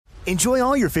Enjoy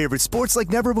all your favorite sports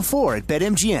like never before at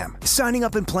BetMGM. Signing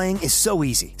up and playing is so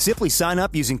easy. Simply sign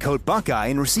up using code Buckeye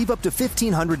and receive up to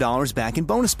 $1,500 back in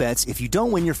bonus bets if you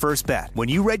don't win your first bet. When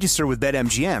you register with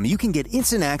BetMGM, you can get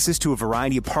instant access to a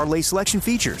variety of parlay selection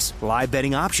features, live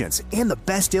betting options, and the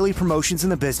best daily promotions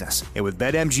in the business. And with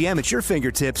BetMGM at your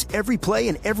fingertips, every play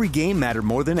and every game matter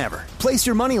more than ever. Place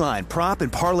your moneyline, prop,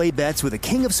 and parlay bets with the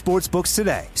king of sportsbooks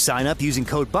today. Sign up using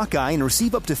code Buckeye and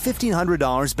receive up to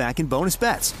 $1,500 back in bonus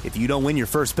bets if you don't win your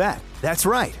first bet. That's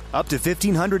right, up to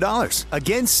 $1,500.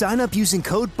 Again, sign up using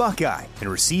code Buckeye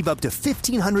and receive up to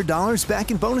 $1,500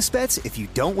 back in bonus bets if you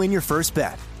don't win your first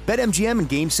bet. BetMGM and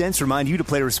GameSense remind you to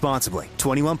play responsibly.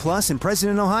 21 plus and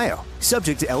present in Ohio.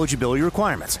 Subject to eligibility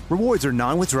requirements. Rewards are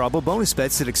non-withdrawable bonus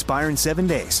bets that expire in 7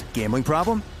 days. Gambling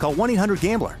problem? Call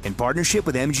 1-800-GAMBLER in partnership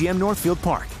with MGM Northfield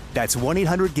Park. That's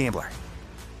 1-800-GAMBLER.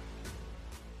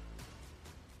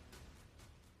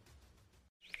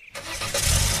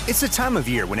 It's the time of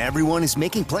year when everyone is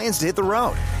making plans to hit the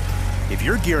road. If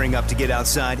you're gearing up to get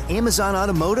outside, Amazon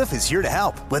Automotive is here to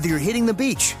help. Whether you're hitting the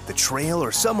beach, the trail,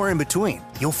 or somewhere in between,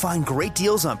 you'll find great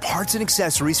deals on parts and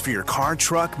accessories for your car,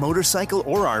 truck, motorcycle,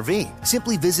 or RV.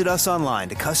 Simply visit us online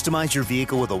to customize your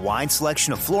vehicle with a wide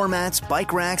selection of floor mats,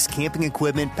 bike racks, camping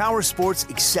equipment, power sports,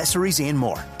 accessories, and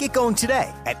more. Get going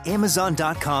today at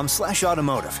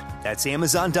Amazon.com/automotive. That's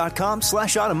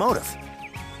Amazon.com/automotive.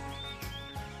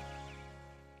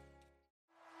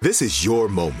 This is your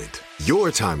moment, your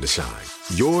time to shine,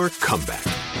 your comeback.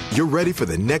 You're ready for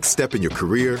the next step in your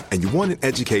career, and you want an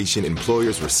education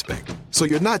employers respect. So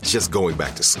you're not just going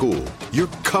back to school, you're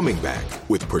coming back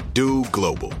with Purdue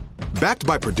Global. Backed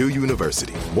by Purdue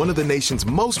University, one of the nation's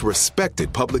most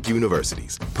respected public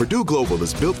universities, Purdue Global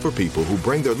is built for people who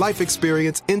bring their life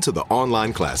experience into the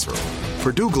online classroom.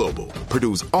 Purdue Global,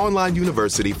 Purdue's online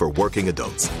university for working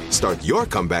adults. Start your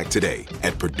comeback today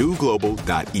at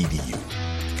purdueglobal.edu.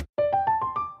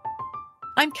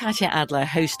 I'm Katya Adler,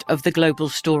 host of The Global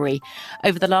Story.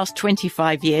 Over the last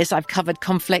 25 years, I've covered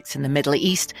conflicts in the Middle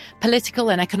East, political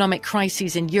and economic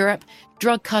crises in Europe,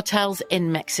 drug cartels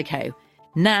in Mexico.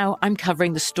 Now I'm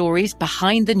covering the stories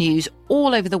behind the news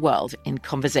all over the world in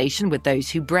conversation with those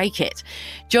who break it.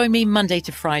 Join me Monday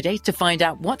to Friday to find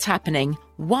out what's happening,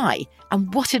 why,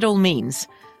 and what it all means.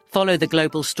 Follow The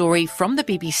Global Story from the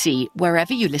BBC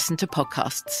wherever you listen to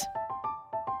podcasts.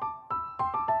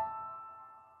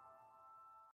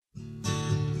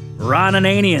 Ron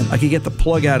Ananian. I could get the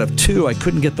plug out of 2. I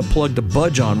couldn't get the plug to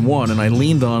budge on 1, and I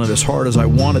leaned on it as hard as I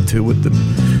wanted to with the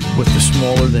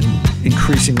smaller than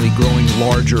increasingly growing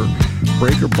larger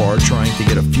breaker bar, trying to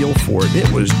get a feel for it. It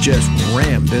was just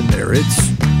rammed in there.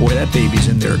 Boy, that baby's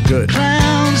in there good.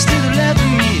 Clowns to the left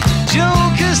of me,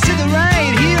 jokers to the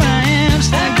right. Here I am,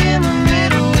 stuck in the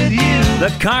middle with you. The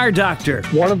Car Doctor.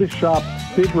 One of the shops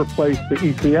did replace the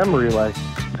ECM relay.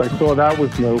 I saw that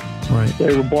was new. Right.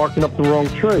 They were barking up the wrong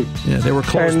tree. Yeah, they were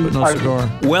close, but no cigar.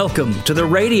 Welcome to the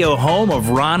radio home of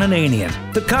Ron Ananian,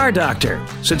 the Car Doctor.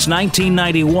 Since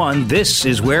 1991, this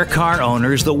is where car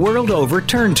owners the world over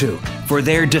turn to for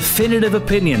their definitive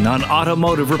opinion on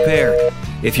automotive repair.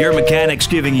 If your mechanic's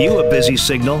giving you a busy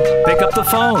signal, pick up the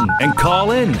phone and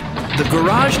call in. The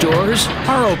garage doors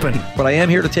are open. But I am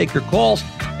here to take your calls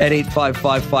at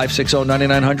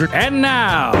 855-560-9900. And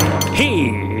now,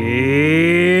 here's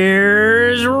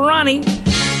Ronnie.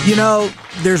 You know,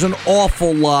 there's an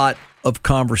awful lot of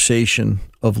conversation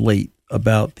of late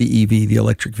about the EV, the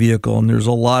electric vehicle, and there's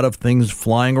a lot of things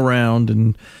flying around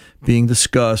and being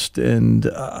discussed. And,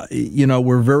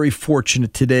 we're very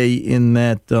fortunate today in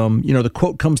that, the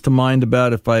quote comes to mind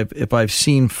about if I've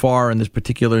seen far in this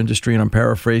particular industry, and I'm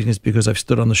paraphrasing, it's because I've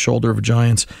stood on the shoulder of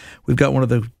giants. We've got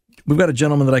a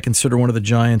gentleman that I consider one of the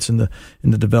giants in the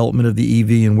development of the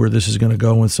EV and where this is going to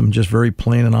go, with some just very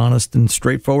plain and honest and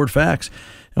straightforward facts.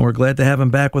 And we're glad to have him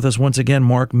back with us once again,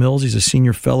 Mark Mills. He's a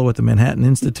senior fellow at the Manhattan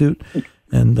Institute.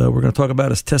 And we're going to talk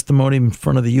about his testimony in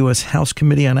front of the U.S. House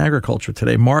Committee on Agriculture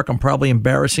today. Mark, I'm probably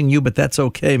embarrassing you, but that's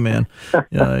okay, man.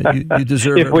 You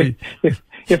deserve it.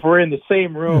 If we're in the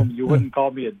same room, you wouldn't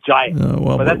call me a giant.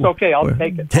 But that's okay. I'll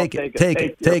take it. Take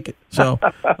it. So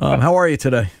how are you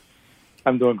today?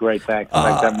 I'm doing great, thanks.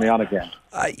 Thanks for having me on again.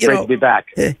 Great to be back.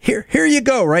 Here you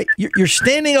go, right? You're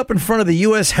standing up in front of the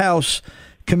U.S. House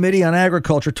Committee on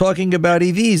Agriculture talking about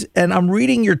EVs, and I'm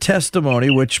reading your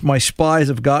testimony, which my spies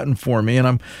have gotten for me,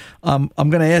 and I'm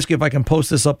going to ask you if I can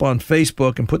post this up on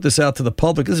Facebook and put this out to the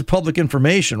public. This is public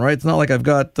information, right? It's not like I've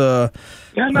got... That's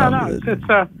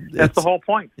the whole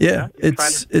point. Yeah,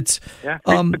 preach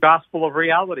the gospel of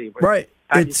reality. Right.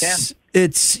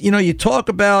 It's you talk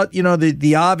about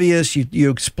the obvious. You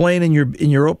explain in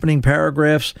your opening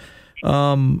paragraphs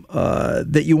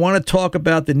that you want to talk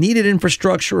about the needed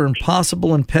infrastructure and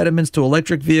possible impediments to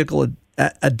electric vehicle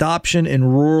adoption in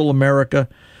rural America.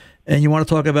 And you want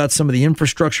to talk about some of the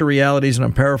infrastructure realities, and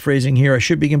I'm paraphrasing here. I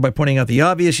should begin by pointing out the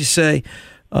obvious, you say.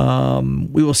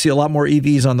 We will see a lot more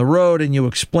EVs on the road, and you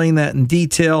explain that in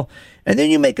detail. And then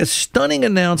you make a stunning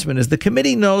announcement. As the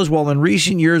committee knows, while in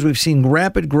recent years we've seen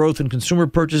rapid growth in consumer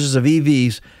purchases of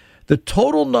EVs, the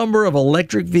total number of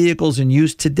electric vehicles in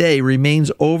use today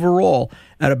remains overall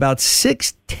at about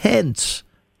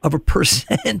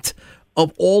 0.6%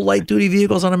 of all light-duty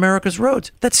vehicles on America's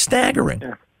roads. That's staggering.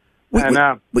 Yeah. I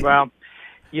know. Well,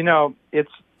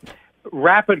 it's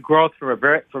rapid growth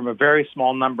from a very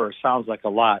small number. Sounds like a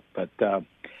lot, but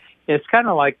it's kind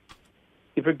of like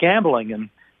if you're gambling, and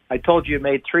I told you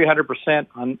made 300%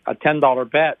 on a $10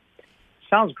 bet.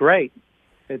 Sounds great.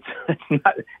 It's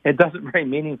not. It doesn't very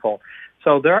meaningful.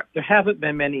 So there haven't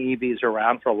been many EVs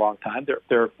around for a long time.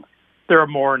 There are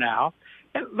more now.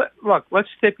 And look, let's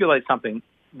stipulate something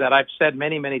that I've said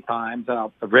many, many times, and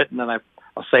I've written, and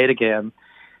I'll say it again,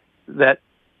 that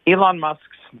Elon Musk's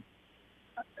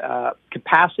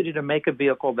capacity to make a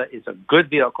vehicle that is a good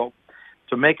vehicle,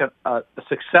 to make a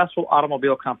successful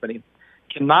automobile company,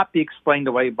 cannot be explained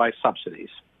away by subsidies.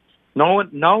 No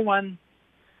one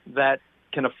that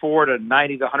can afford a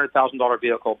 $90,000 to $100,000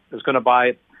 vehicle is going to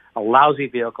buy a lousy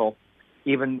vehicle,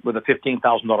 even with a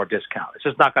 $15,000 discount. It's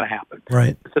just not going to happen.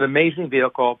 Right. It's an amazing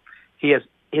vehicle. His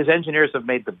engineers have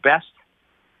made the best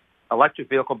electric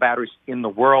vehicle batteries in the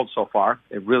world so far.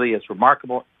 It really is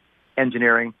remarkable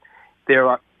engineering.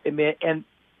 And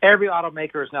every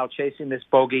automaker is now chasing this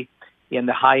bogey in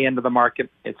the high end of the market.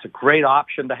 It's a great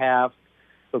option to have.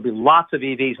 There'll be lots of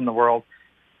EVs in the world.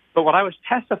 But what I was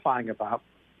testifying about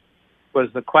was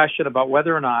the question about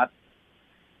whether or not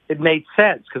it made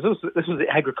sense, because this was the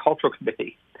Agricultural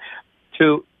Committee,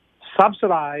 to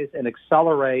subsidize and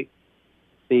accelerate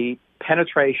the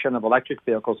penetration of electric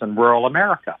vehicles in rural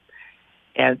America.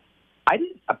 And I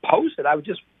didn't oppose it. I was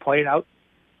just pointing out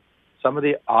some of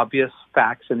the obvious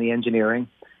facts in the engineering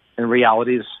and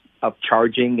realities of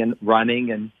charging and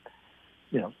running and,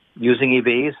 using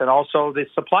EVs, and also the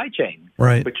supply chain,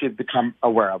 right, which you've become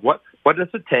aware of. What does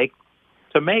it take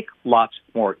to make lots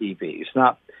more EVs?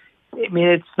 Now,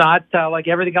 it's not like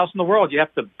everything else in the world. You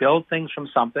have to build things from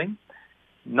something.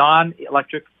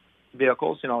 Non-electric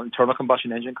vehicles, internal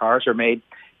combustion engine cars are made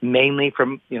mainly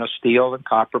from, steel and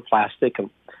copper, plastic, and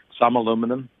some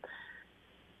aluminum,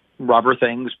 rubber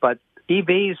things. But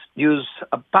EVs use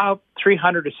about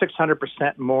 300 to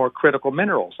 600% more critical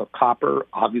minerals of copper,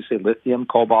 obviously lithium,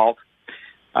 cobalt,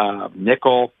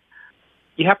 nickel.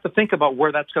 You have to think about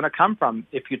where that's going to come from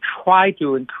if you try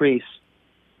to increase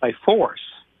by force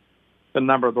the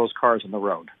number of those cars on the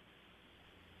road.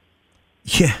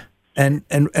 Yeah, and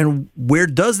where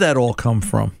does that all come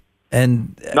from?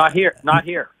 And not here.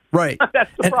 Right. That's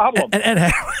the problem.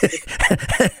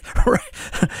 Right.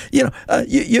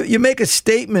 You make a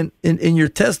statement in your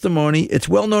testimony. It's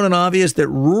well known and obvious that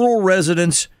rural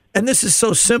residents, and this is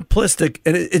so simplistic,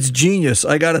 and it's genius,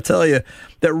 I got to tell you,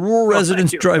 that rural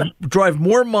residents drive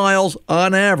more miles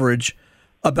on average,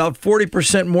 about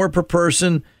 40% more per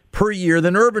person per year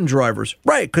than urban drivers.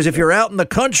 Right, because if you're out in the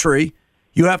country,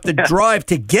 you have to drive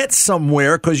to get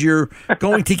somewhere because you're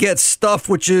going to get stuff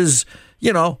which is,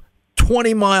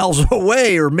 20 miles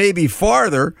away or maybe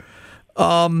farther.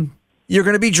 You're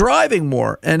going to be driving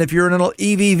more. And if you're in an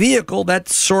EV vehicle, that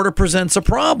sort of presents a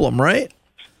problem, right?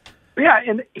 Yeah,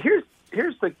 and here's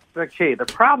the key. The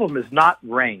problem is not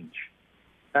range,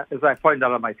 as I pointed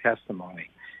out in my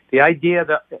testimony. The idea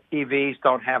that EVs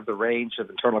don't have the range of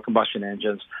internal combustion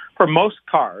engines for most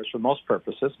cars, for most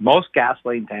purposes, most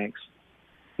gasoline tanks.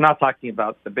 I'm not talking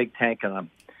about the big tank and a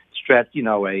stretch, a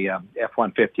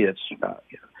F-150 that's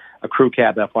a crew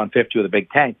cab F-150 with a big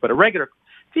tank, but a regular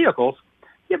vehicles,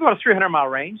 you have about a 300-mile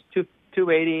range,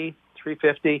 280,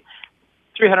 350,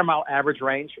 300-mile average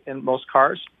range in most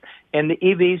cars. And the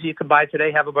EVs you can buy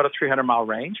today have about a 300-mile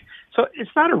range. So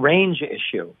it's not a range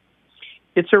issue.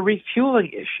 It's a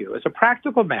refueling issue. It's a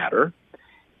practical matter.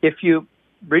 If you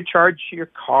recharge your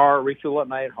car, refuel at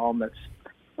night at home,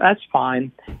 that's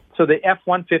fine. So the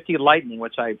F-150 Lightning,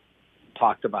 which I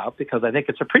talked about, because I think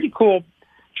it's a pretty cool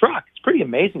truck. It's a pretty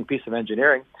amazing piece of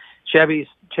engineering. Chevy's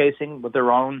chasing with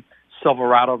their own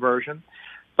Silverado version.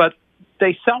 But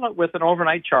they sell it with an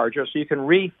overnight charger, so you can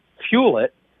refuel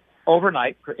it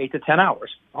overnight for 8 to 10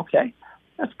 hours. Okay,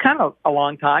 that's kind of a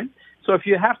long time. So if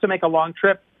you have to make a long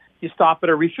trip, you stop at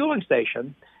a refueling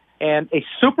station, and a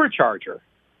supercharger,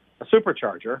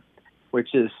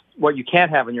 which is what you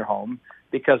can't have in your home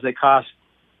because they cost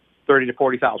 $30,000 to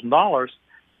 $40,000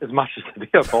 as much as the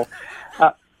vehicle.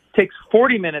 takes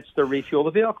 40 minutes to refuel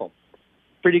the vehicle.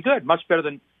 Pretty good, much better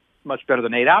than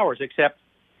 8 hours. Except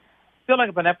filling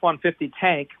up an F-150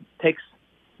 tank takes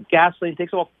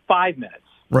about 5 minutes.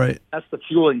 Right. That's the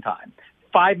fueling time.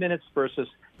 5 minutes versus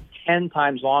 10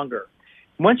 times longer.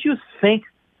 Once you think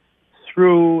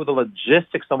through the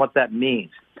logistics on what that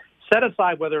means, set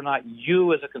aside whether or not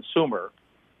you as a consumer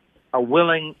are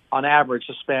willing, on average,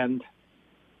 to spend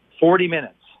 40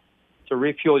 minutes to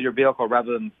refuel your vehicle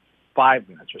rather than 5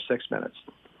 minutes or 6 minutes.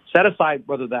 Set aside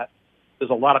whether there's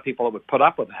a lot of people that would put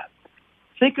up with that.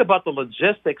 Think about the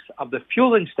logistics of the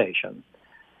fueling station,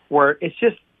 where this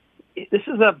is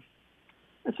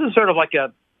sort of like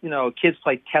kids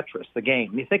play Tetris, the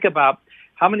game. You think about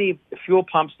how many fuel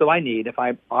pumps do I need if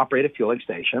I operate a fueling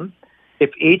station?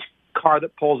 If each car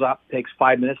that pulls up takes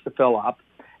 5 minutes to fill up,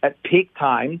 at peak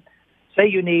time, say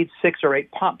you need 6 or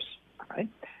 8 pumps, right?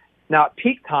 Now, at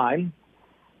peak time,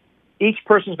 each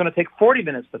person is going to take 40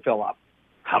 minutes to fill up.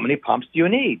 How many pumps do you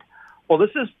need? Well,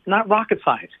 this is not rocket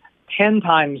science. 10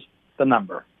 times the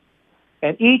number.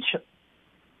 And each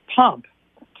pump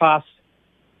costs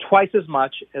twice as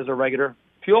much as a regular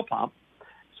fuel pump.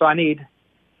 So I need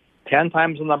 10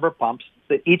 times the number of pumps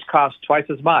that each cost twice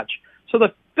as much. So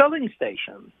the filling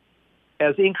station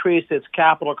has increased its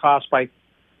capital cost by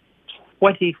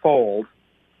 20-fold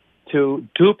to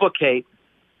duplicate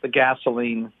the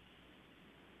gasoline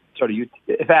sort of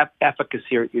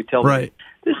efficacy or utility. Right.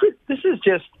 This is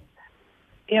just,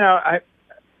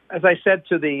 as I said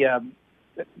to the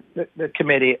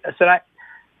committee, I said,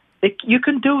 you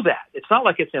can do that. It's not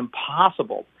like it's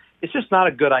impossible. It's just not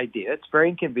a good idea. It's very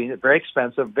inconvenient, very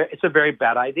expensive. It's a very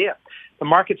bad idea. The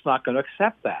market's not going to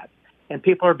accept that. And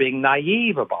people are being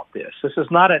naive about this. This is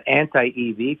not an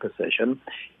anti-EV position.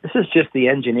 This is just the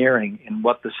engineering and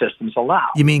what the systems allow.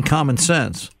 You mean common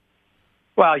sense?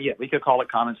 Well, yeah, we could call it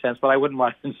common sense, but I wouldn't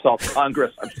want to insult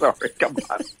Congress. I'm sorry. Come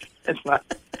on. It's not.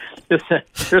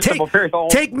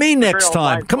 Take me next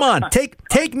time. Come on.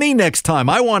 Take me next time.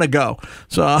 I want to go.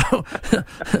 So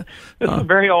This is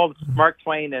very old Mark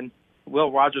Twain and Will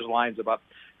Rogers lines about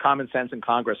common sense in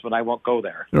Congress, but I won't go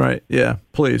there. Right. Yeah.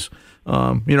 Please.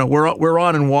 We're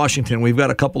on in Washington. We've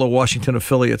got a couple of Washington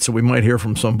affiliates, so we might hear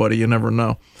from somebody. You never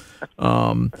know.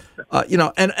 And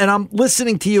I'm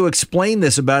listening to you explain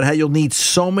this about how you'll need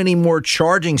so many more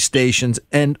charging stations,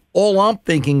 and all I'm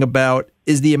thinking about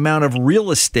is the amount of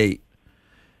real estate,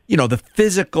 the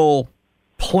physical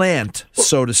plant,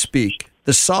 so to speak,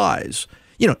 the size.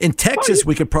 In Texas,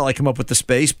 we could probably come up with the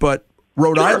space, but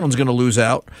Rhode Island's going to lose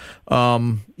out.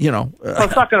 Well,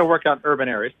 it's not going to work out in urban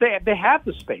areas. They have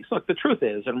the space. Look, the truth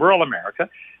is, in rural America,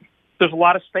 there's a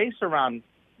lot of space around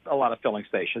a lot of filling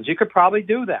stations. You could probably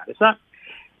do that. It's not,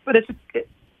 but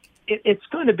it's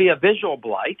going to be a visual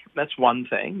blight. That's one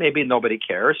thing. Maybe nobody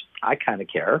cares. I kind of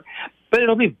care, but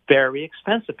it'll be very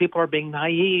expensive. People are being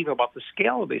naive about the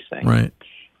scale of these things. Right.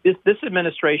 This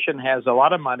administration has a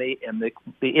lot of money in the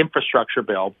infrastructure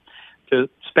bill to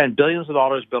spend billions of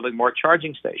dollars building more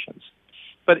charging stations.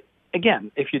 But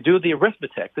again, if you do the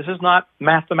arithmetic, this is not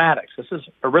mathematics. This is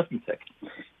arithmetic.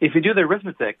 If you do the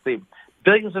arithmetic, the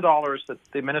billions of dollars that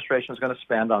the administration is going to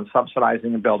spend on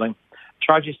subsidizing and building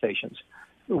charging stations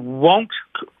won't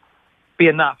be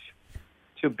enough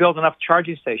to build enough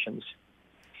charging stations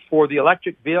for the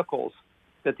electric vehicles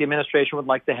that the administration would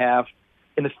like to have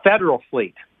in the federal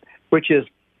fleet, which is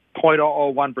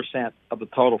 0.001% of the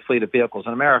total fleet of vehicles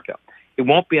in America. It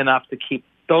won't be enough to keep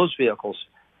those vehicles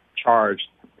charged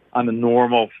on a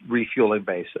normal refueling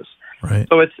basis. Right.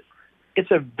 So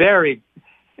it's a very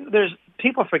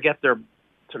people forget their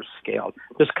sort of scale.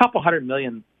 There's a couple 100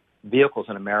 million vehicles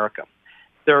in America.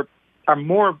 There are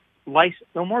more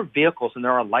vehicles than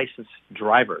there are licensed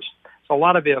drivers. So a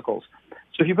lot of vehicles.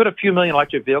 So if you put a few million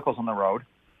electric vehicles on the road,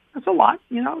 that's a lot.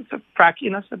 It's a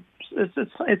fraction.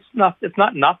 It's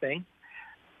not nothing,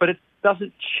 but it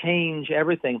doesn't change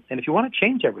everything. And if you want to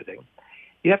change everything,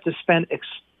 you have to spend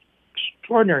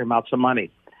extraordinary amounts of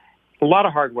money, a lot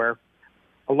of hardware,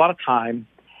 a lot of time.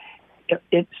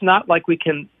 It's not like we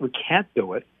can't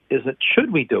do it. Is it,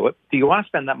 should we do it? Do you want to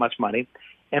spend that much money?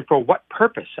 And for what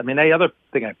purpose? I mean, the other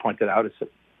thing I pointed out is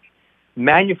that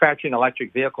manufacturing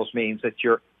electric vehicles means that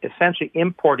you're essentially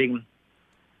importing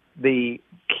the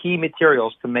key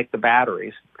materials to make the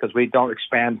batteries, because we don't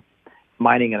expand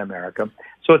mining in America.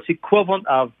 So it's equivalent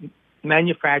of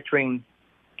manufacturing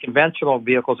conventional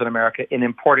vehicles in America and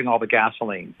importing all the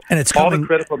gasoline. And it's all the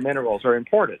critical minerals are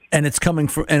imported. And it's coming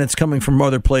from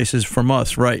other places from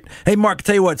us, right? Hey, Mark,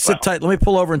 tell you what, sit tight. Let me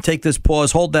pull over and take this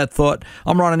pause. Hold that thought.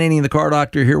 I'm Ron Ananian, the Car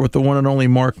Doctor, here with the one and only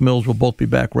Mark Mills. We'll both be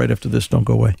back right after this. Don't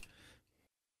go away.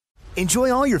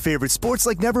 Enjoy all your favorite sports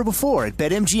like never before at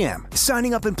BetMGM.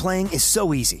 Signing up and playing is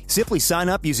so easy. Simply sign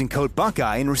up using code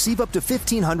Buckeye and receive up to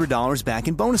 $1,500 back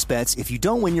in bonus bets if you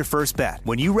don't win your first bet.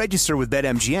 When you register with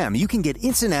BetMGM, you can get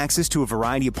instant access to a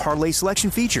variety of parlay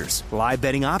selection features, live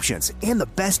betting options, and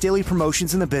the best daily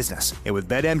promotions in the business. And with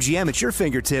BetMGM at your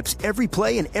fingertips, every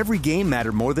play and every game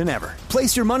matter more than ever.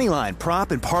 Place your moneyline,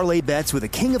 prop, and parlay bets with the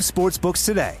king of sportsbooks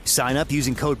today. Sign up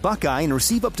using code Buckeye and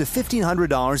receive up to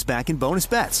 $1,500 back in bonus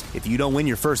bets if you don't win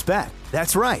your first bet.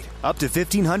 That's right, up to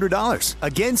 $1,500.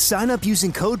 Again, sign up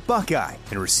using code Buckeye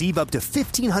and receive up to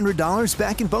 $1,500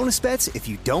 back in bonus bets if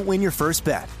you don't win your first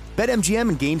bet. BetMGM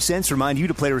and GameSense remind you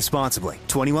to play responsibly.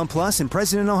 21 plus and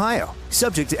present in Ohio.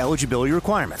 Subject to eligibility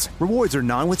requirements. Rewards are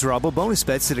non-withdrawable bonus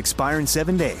bets that expire in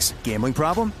 7 days. Gambling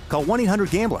problem? Call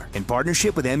 1-800-GAMBLER in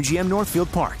partnership with MGM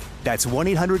Northfield Park. That's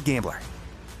 1-800-GAMBLER.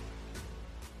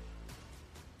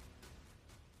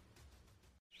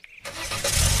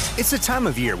 It's the time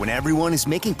of year when everyone is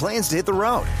making plans to hit the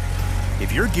road.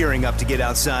 If you're gearing up to get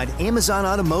outside, Amazon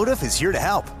Automotive is here to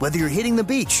help. Whether you're hitting the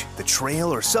beach, the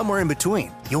trail, or somewhere in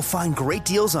between, you'll find great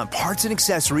deals on parts and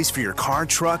accessories for your car,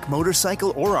 truck,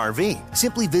 motorcycle, or RV.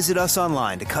 Simply visit us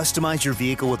online to customize your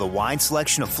vehicle with a wide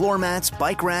selection of floor mats,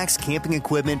 bike racks, camping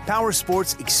equipment, power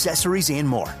sports, accessories, and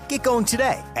more. Get going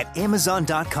today at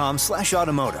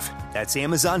Amazon.com/automotive. That's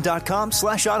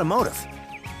Amazon.com/automotive.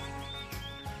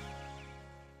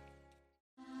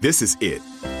 This is it.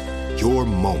 Your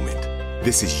moment.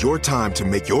 This is your time to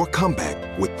make your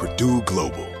comeback with Purdue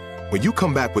Global. When you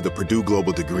come back with a Purdue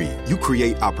Global degree, you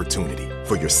create opportunity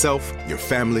for yourself, your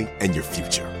family, and your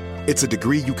future. It's a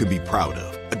degree you can be proud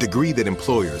of, a degree that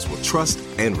employers will trust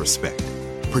and respect.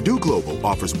 Purdue Global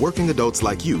offers working adults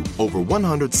like you over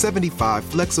 175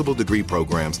 flexible degree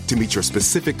programs to meet your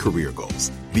specific career goals.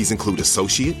 These include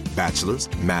associate, bachelor's,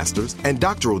 master's, and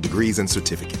doctoral degrees and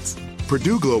certificates.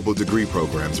 Purdue Global degree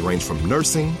programs range from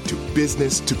nursing to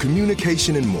business to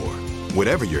communication and more.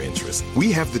 Whatever your interest,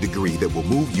 we have the degree that will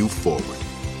move you forward.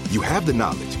 You have the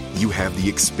knowledge, you have the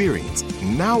experience.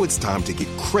 Now it's time to get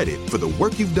credit for the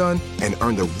work you've done and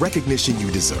earn the recognition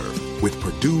you deserve with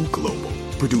Purdue Global,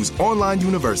 Purdue's online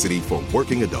university for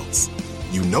working adults.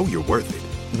 You know you're worth it.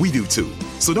 We do too.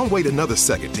 So don't wait another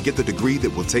second to get the degree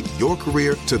that will take your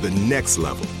career to the next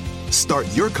level.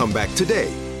 Start your comeback today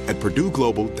at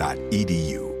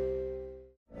purdueglobal.edu.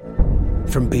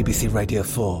 From BBC Radio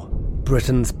 4,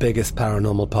 Britain's biggest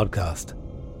paranormal podcast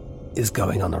is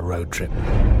going on a road trip.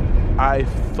 I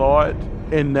thought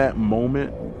in that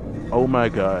moment, oh my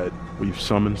God, we've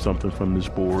summoned something from this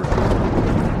board.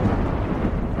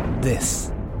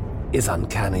 This is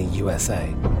Uncanny USA.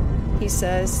 He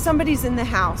says, somebody's in the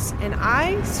house, and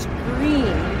I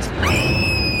screamed.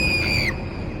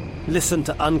 Listen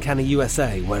to Uncanny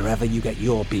USA wherever you get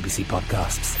your BBC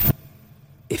podcasts,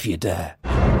 if you dare.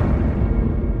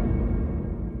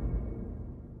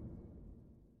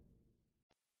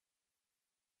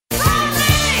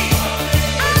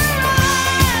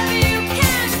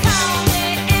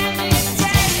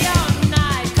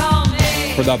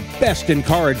 For the best in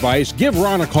car advice, give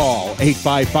Ron a call,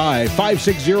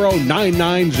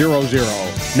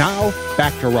 855-560-9900. Now,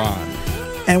 back to Ron.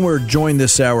 And we're joined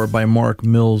this hour by Mark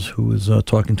Mills, who is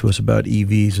talking to us about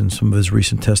EVs and some of his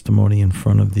recent testimony in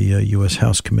front of the U.S.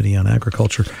 House Committee on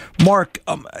Agriculture. Mark,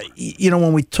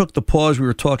 when we took the pause, we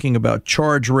were talking about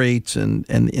charge rates and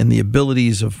the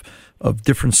abilities of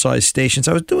different size stations.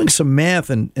 I was doing some math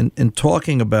and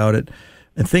talking about it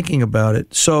and thinking about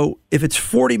it. So if it's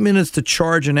 40 minutes to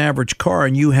charge an average car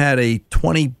and you had a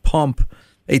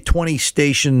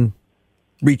 20-station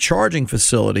recharging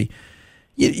facility,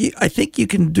 I think you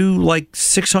can do like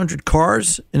 600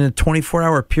 cars in a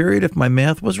 24-hour period, if my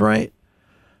math was right.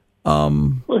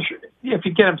 Well, sure. Yeah, if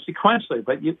you get them sequentially,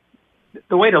 but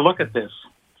the way to look at this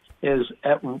is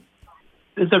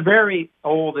it's a very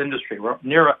old industry. We're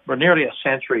nearly a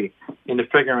century into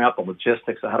figuring out the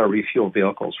logistics of how to refuel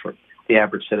vehicles for the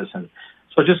average citizen.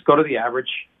 So just go to the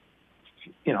average,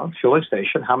 fueling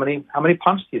station. How many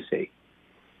pumps do you see?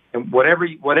 And whatever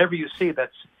you see,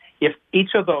 that's. If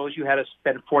each of those you had to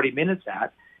spend 40 minutes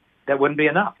at, that wouldn't be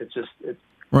enough. It's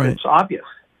obvious,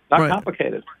 not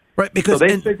complicated. Right, because so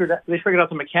they figured out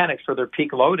the mechanics for their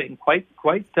peak loading quite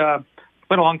a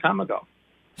long time ago.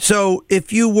 So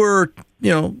if you were,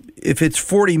 if it's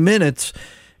 40 minutes,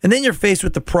 and then you're faced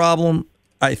with the problem,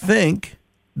 I think,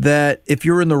 that if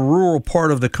you're in the rural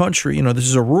part of the country, this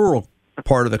is a rural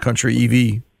part of the country,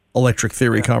 EV electric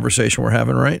theory conversation we're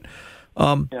having, right?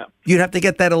 You'd have to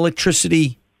get that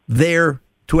electricity there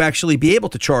to actually be able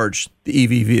to charge the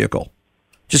EV vehicle.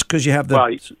 Just because you have the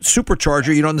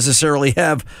supercharger, you don't necessarily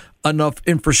have enough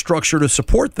infrastructure to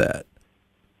support that.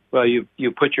 Well,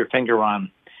 you put your finger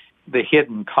on the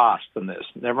hidden cost in this.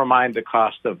 Never mind the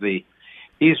cost of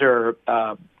these are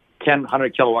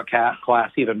 100 kilowatt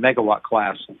class, even megawatt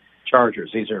class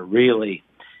chargers. These are really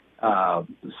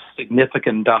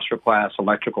significant industrial class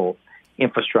electrical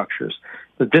infrastructures.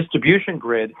 The distribution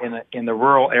grid in the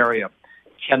rural area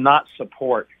cannot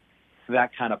support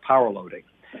that kind of power loading.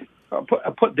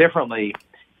 Put differently,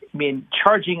 I mean,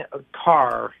 charging a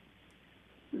car,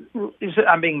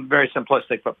 I'm being very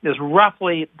simplistic, but is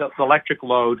roughly the electric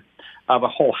load of a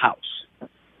whole house.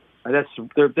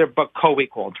 They're but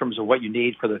co-equal in terms of what you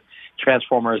need for the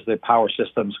transformers, the power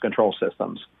systems, control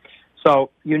systems. So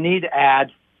you need to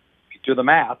add, do the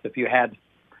math, if you had,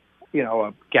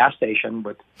 a gas station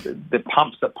with the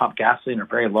pumps that pump gasoline are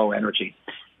very low energy.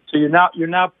 So you're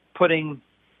now putting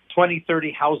 20,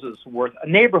 30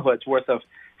 neighborhoods worth of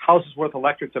houses worth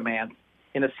electric demand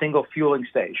in a single fueling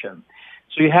station.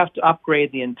 So you have to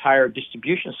upgrade the entire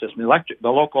distribution system,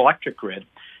 the local electric grid,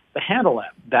 to handle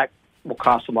that. That will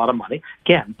cost a lot of money.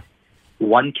 Again,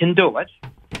 one can do it,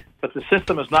 but the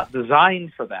system is not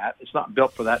designed for that. It's not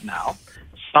built for that now.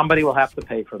 Somebody will have to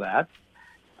pay for that.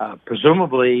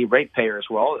 Presumably, ratepayers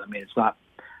will. I mean, it's not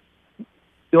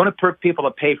the only people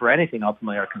that pay for anything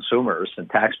ultimately are consumers and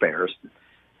taxpayers.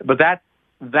 But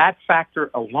that factor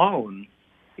alone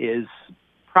is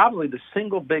probably the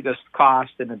single biggest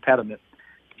cost and impediment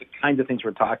to the kinds of things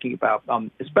we're talking about,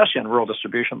 especially in rural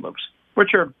distribution loops,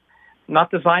 which are not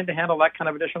designed to handle that kind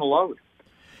of additional load.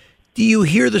 Do you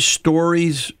hear the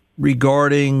stories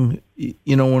regarding,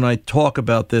 when I talk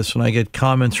about this and I get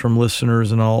comments from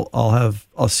listeners, and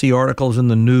I'll see articles in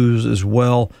the news as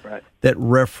well, right, that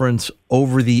reference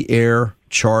over-the-air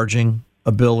charging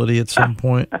ability at some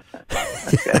point?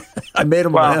 I made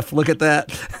them laugh. Look at that.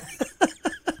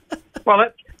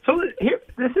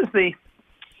 This is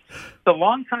the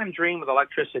long-time dream with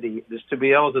electricity is to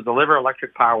be able to deliver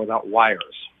electric power without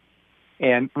wires.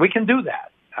 And we can do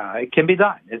that. It can be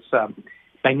done. It's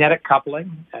magnetic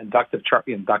coupling, inductive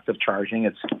charging.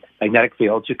 It's magnetic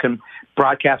fields. You can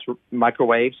broadcast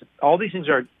microwaves. All these things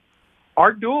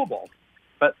are doable.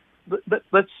 But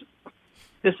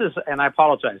this is, and I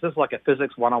apologize, this is like a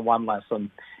physics 101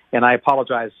 lesson. And I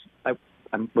apologize. I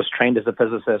was trained as a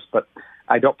physicist, but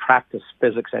I don't practice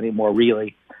physics anymore,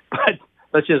 really. But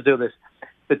let's just do this.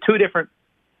 The two different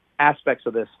aspects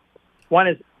of this. One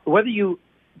is whether you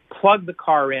plug the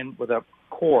car in with a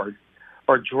cord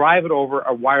or drive it over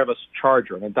a wireless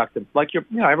charger, an inductive, like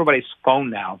everybody's phone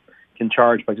now can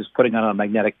charge by just putting it on a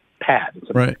magnetic pad.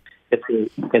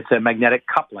 It's a magnetic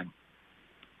coupling.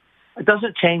 It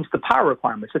doesn't change the power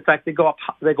requirements. In fact, they go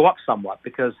up somewhat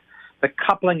because the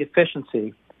coupling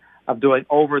efficiency of doing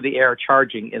over-the-air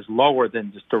charging is lower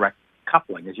than just direct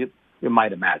coupling, as you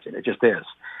might imagine. It just is.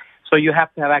 So you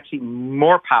have to have actually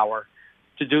more power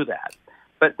to do that.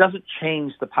 But it doesn't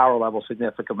change the power level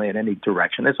significantly in any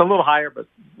direction. It's a little higher, but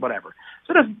whatever.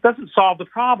 So it doesn't solve the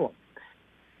problem.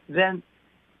 Then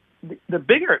the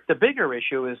bigger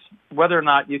issue is whether or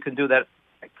not you can do that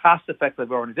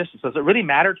cost-effectively over a distance. Does it really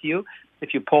matter to you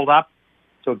if you pulled up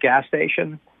to a gas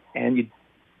station and you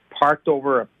parked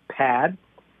over a pad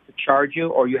to charge you,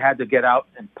 or you had to get out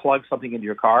and plug something into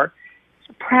your car? It's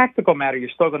a practical matter. You're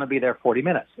still going to be there 40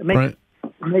 minutes. It makes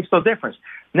no difference.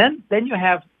 And then you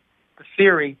have the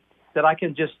theory that I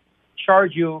can just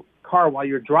charge your car while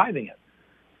you're driving it.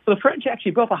 So the French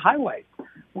actually built a highway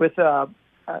with a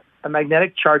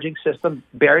magnetic charging system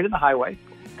buried in the highway,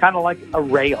 kind of like a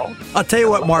rail. I'll tell you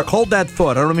what, Mark, hold that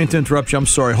thought. I don't mean to interrupt you. I'm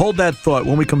sorry. Hold that thought.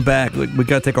 When we come back, we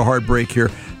got to take a hard break here.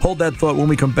 Hold that thought. When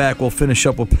we come back, we'll finish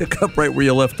up. We'll pick up right where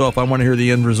you left off. I want to hear the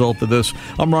end result of this.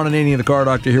 I'm Ron Ananian, the Car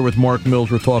Doctor, here with Mark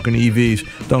Mills. We're talking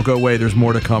EVs. Don't go away. There's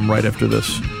more to come right after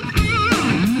this.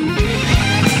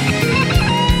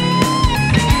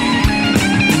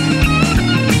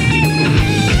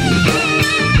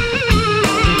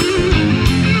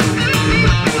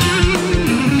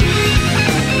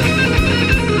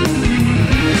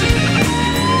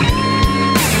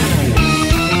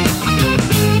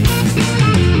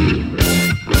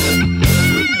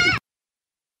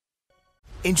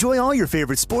 Enjoy all your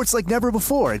favorite sports like never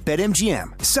before at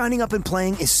BetMGM. Signing up and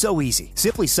playing is so easy.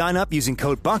 Simply sign up using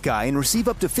code Buckeye and receive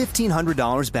up to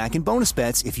 $1,500 back in bonus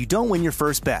bets if you don't win your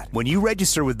first bet. When you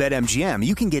register with BetMGM,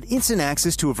 you can get instant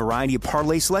access to a variety of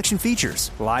parlay selection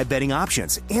features, live betting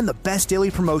options, and the best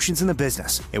daily promotions in the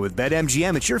business. And with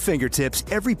BetMGM at your fingertips,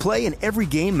 every play and every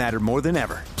game matter more than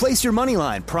ever. Place your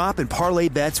moneyline, prop, and parlay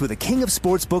bets with the king of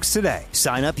sportsbooks today.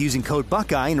 Sign up using code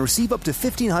Buckeye and receive up to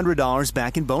 $1,500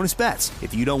 back in bonus bets. If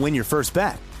if you don't win your first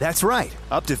bet. That's right,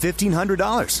 up to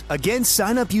 $1,500. Again,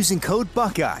 sign up using code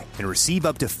Buckeye and receive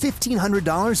up to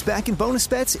 $1,500 back in bonus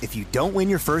bets if you don't win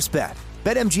your first bet.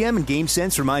 BetMGM and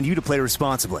GameSense remind you to play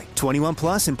responsibly. 21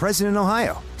 plus and present in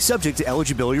Ohio. Subject to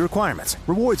eligibility requirements.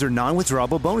 Rewards are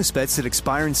non-withdrawable bonus bets that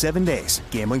expire in 7 days.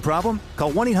 Gambling problem?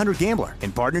 Call 1-800-GAMBLER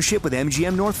in partnership with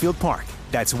MGM Northfield Park.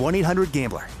 That's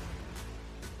 1-800-GAMBLER.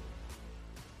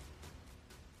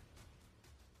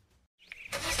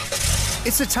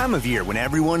 It's the time of year when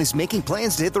everyone is making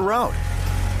plans to hit the road.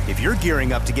 If you're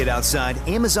gearing up to get outside,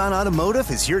 Amazon Automotive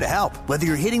is here to help. Whether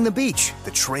you're hitting the beach, the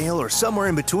trail, or somewhere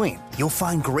in between, you'll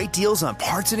find great deals on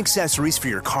parts and accessories for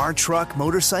your car, truck,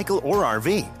 motorcycle, or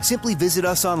RV. Simply visit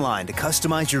us online to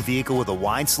customize your vehicle with a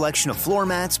wide selection of floor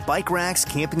mats, bike racks,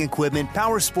 camping equipment,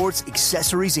 power sports,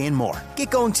 accessories, and more. Get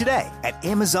going today at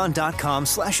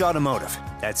Amazon.com/automotive.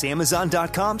 That's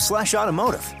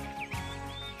Amazon.com/automotive.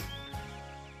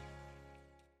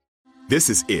 This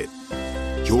is it.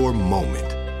 Your moment.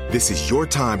 This is your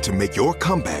time to make your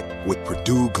comeback with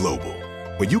Purdue Global.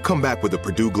 When you come back with a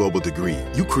Purdue Global degree,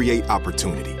 you create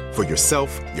opportunity for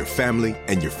yourself, your family,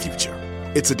 and your future.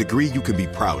 It's a degree you can be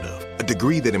proud of, a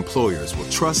degree that employers will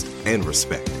trust and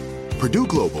respect. Purdue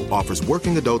Global offers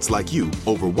working adults like you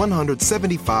over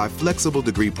 175 flexible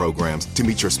degree programs to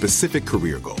meet your specific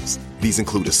career goals. These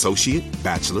include associate,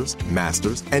 bachelor's,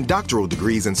 master's, and doctoral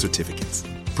degrees and certificates.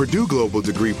 Purdue Global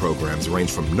degree programs range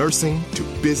from nursing to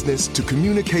business to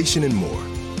communication and more.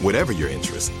 Whatever your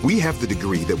interest, we have the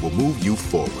degree that will move you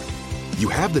forward. You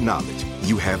have the knowledge,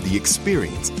 you have the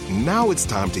experience. Now it's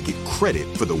time to get credit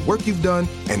for the work you've done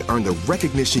and earn the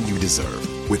recognition you deserve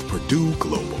with Purdue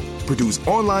Global, Purdue's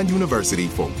online university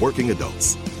for working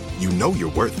adults. You know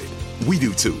you're worth it. We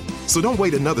do too. So don't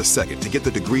wait another second to get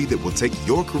the degree that will take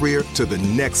your career to the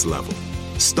next level.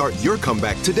 Start your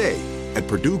comeback today at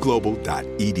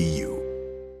purdueglobal.edu.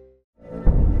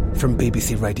 From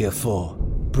BBC Radio 4,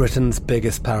 Britain's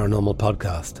biggest paranormal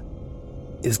podcast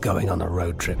is going on a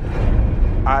road trip.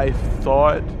 I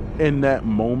thought in that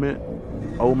moment,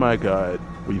 oh my God,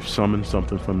 we've summoned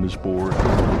something from this board.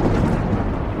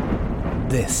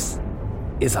 This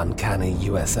is Uncanny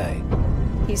USA.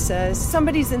 He says,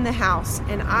 somebody's in the house,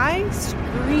 and I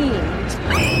screamed.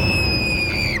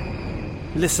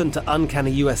 Listen to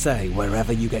Uncanny USA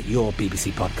wherever you get your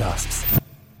BBC podcasts,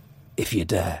 if you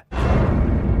dare.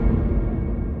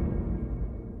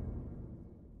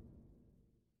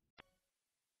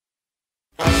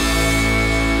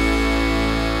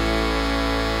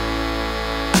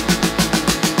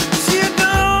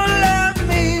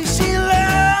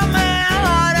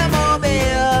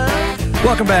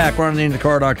 Welcome back. Ron Ananian, the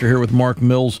Car Doctor, here with Mark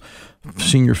Mills,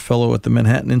 Senior Fellow at the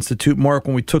Manhattan Institute. Mark,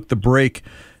 when we took the break,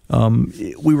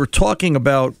 we were talking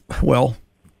about, well,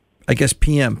 I guess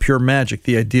PM, pure magic,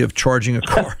 the idea of charging a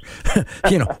car,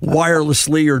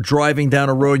 wirelessly or driving down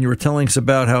a road. And you were telling us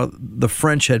about how the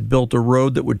French had built a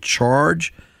road that would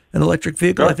charge an electric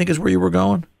vehicle, I think is where you were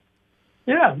going.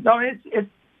 Yeah, no, it's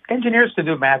engineers can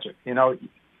do magic. You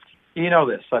know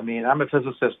this. I mean, I'm a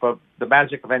physicist, but the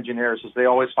magic of engineers is they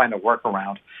always find a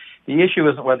workaround. The issue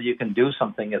isn't whether you can do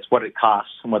something, it's what it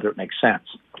costs and whether it makes sense,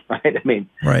 right? I mean,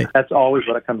 That's always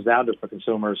what it comes down to for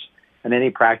consumers and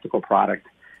any practical product.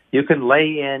 You can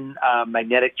lay in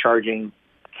magnetic charging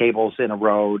cables in a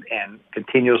road and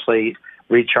continuously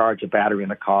recharge a battery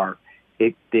in a car.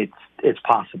 It's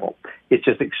possible. It's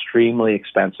just extremely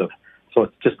expensive, so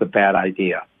it's just a bad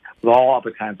idea with all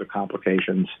other kinds of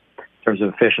complications in terms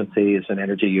of efficiencies and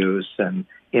energy use and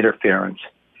interference.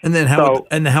 And then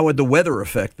how would the weather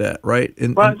affect that, right?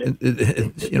 The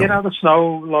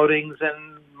snow loadings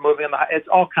and moving on it's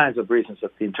all kinds of reasons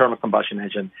that the internal combustion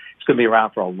engine is going to be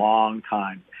around for a long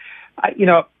time. I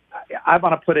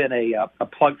want to put in a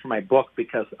plug for my book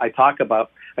because I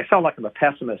sound like I'm a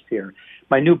pessimist here.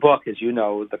 My new book, as you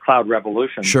know, The Cloud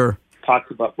Revolution,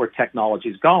 talks about where technology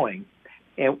is going.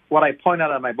 And what I point out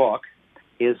in my book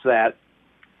is that,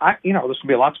 there's going to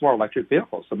be lots more electric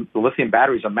vehicles. The lithium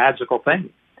battery is a magical thing.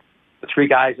 The three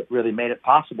guys that really made it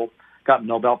possible got a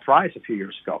Nobel Prize a few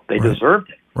years ago. They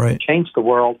deserved it. Right. It changed the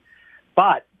world.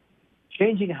 But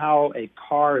changing how a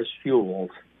car is fueled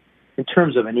in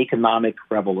terms of an economic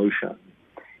revolution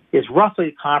is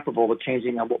roughly comparable to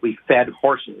changing what we fed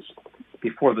horses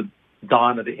before the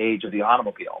dawn of the age of the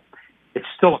automobile. It's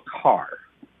still a car.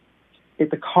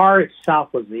 The car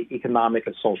itself was the economic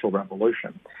and social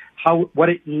revolution. What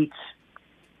it eats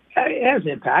has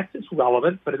impact. It's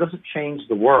relevant, but it doesn't change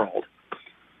the world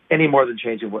any more than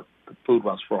changing what the food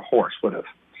was for a horse would have.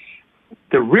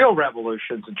 The real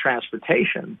revolutions in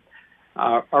transportation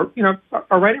are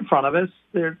right in front of us.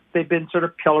 They've been sort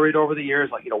of pilloried over the years,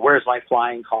 like, where's my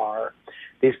flying car?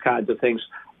 These kinds of things.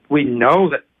 We know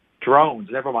that drones,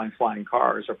 never mind flying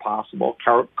cars, are possible.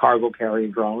 Cargo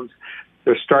carrying drones.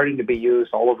 They're starting to be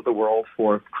used all over the world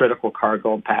for critical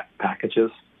cargo and packages,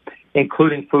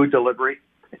 including food delivery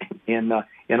in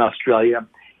Australia,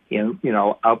 in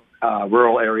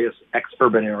rural areas,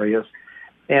 ex-urban areas.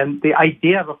 And the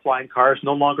idea of a flying car is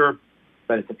no longer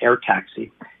that it's an air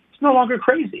taxi. It's no longer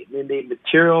crazy. I mean, the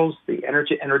materials, the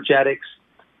energetics,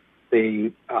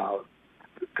 the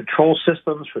control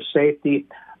systems for safety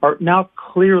are now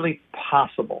clearly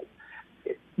possible.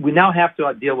 We now have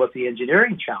to deal with the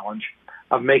engineering challenge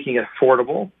of making it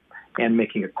affordable and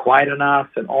making it quiet enough,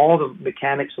 and all the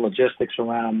mechanics and logistics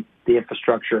around the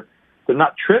infrastructure. They're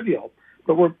not trivial,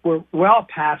 but we're well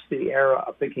past the era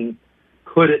of thinking,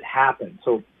 could it happen?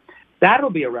 So that'll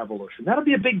be a revolution. That'll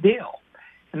be a big deal,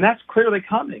 and that's clearly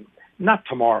coming. Not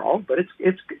tomorrow, but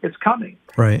it's coming.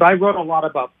 Right. So I wrote a lot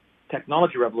about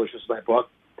technology revolutions in my book,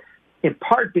 in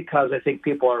part because I think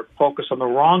people are focused on the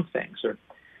wrong things. They're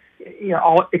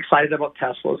all excited about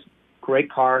Teslas.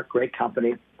 Great car, great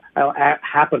company. I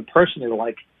happen personally to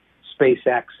like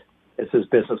SpaceX as his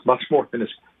business much more than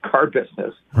his car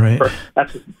business. Right.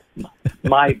 That's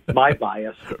my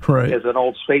bias right. as an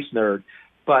old space nerd.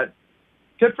 But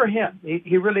good for him.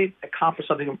 He really accomplished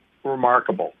something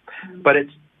remarkable. But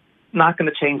it's not going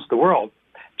to change the world.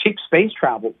 Cheap space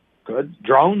travel, good.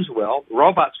 Drones will.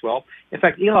 Robots will. In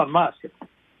fact, Elon Musk,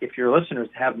 if your listeners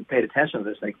haven't paid attention to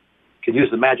this, they could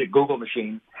use the magic Google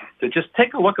machine to just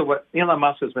take a look at what Elon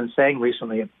Musk has been saying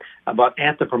recently about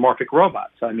anthropomorphic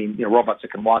robots. I mean, robots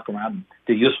that can walk around and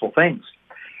do useful things.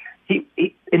 He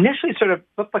initially sort of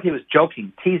looked like he was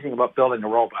joking, teasing about building a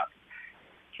robot.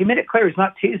 He made it clear he's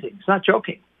not teasing. He's not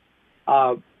joking.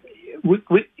 It's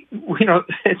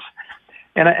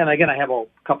and again, I have a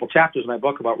couple chapters in my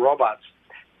book about robots.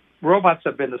 Robots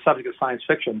have been the subject of science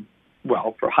fiction,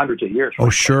 for hundreds of years. Oh,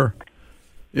 sure.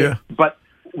 Yeah. But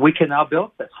we can now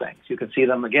build these things. You can see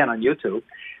them again on YouTube.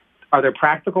 Are there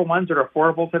practical ones that are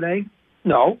affordable today?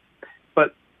 No.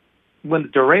 But when the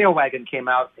Doreo wagon came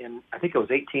out in, I think it was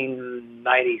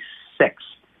 1896,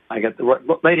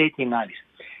 late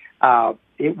 1890s,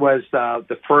 it was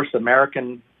the first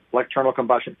American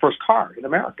first car in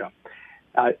America.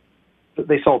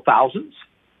 They sold thousands,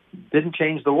 didn't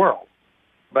change the world.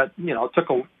 But, it took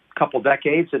a couple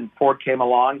decades, and Ford came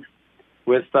along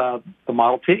with the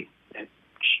Model T. It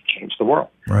changed the world.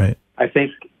 Right. I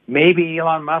think maybe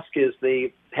Elon Musk is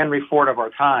the Henry Ford of our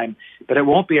time, but it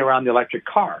won't be around the electric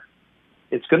car.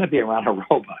 It's going to be around a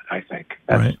robot, I think.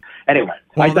 Right. Anyway,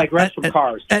 I digress from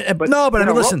cars.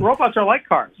 Listen. Robots are like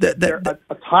cars. They're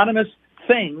autonomous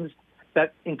things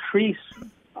that increase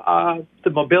the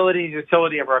mobility and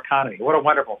utility of our economy. What a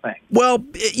wonderful thing. Well,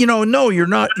 no, you're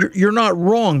not. You're not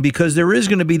wrong, because there is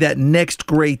going to be that next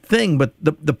great thing. But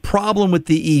the problem with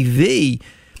the EV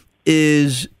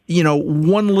is,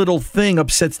 one little thing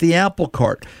upsets the apple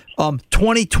cart.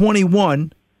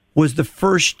 2021 was the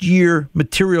first year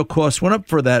material costs went up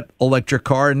for that electric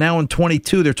car, and now in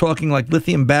 22 they're talking like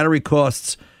lithium battery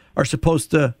costs are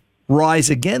supposed to rise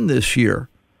again this year.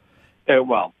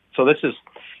 So this is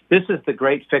the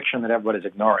great fiction that everybody's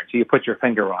ignoring. So you put your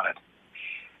finger on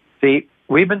it.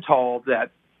 We've been told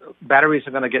that batteries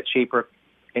are going to get cheaper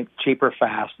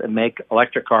fast and make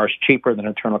electric cars cheaper than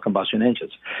internal combustion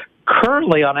engines.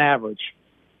 Currently, on average,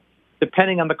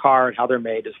 depending on the car and how they're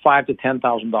made, is $5,000 to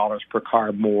 $10,000 per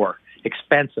car more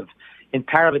expensive,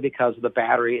 entirely because of the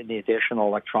battery and the additional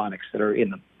electronics that are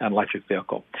in an electric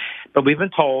vehicle. But we've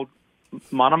been told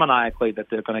monomaniacally that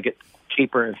they're going to get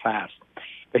cheaper and fast.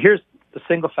 But here's the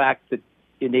single fact that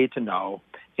you need to know,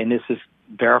 and this is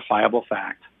verifiable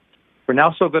fact. We're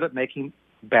now so good at making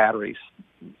batteries,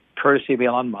 courtesy of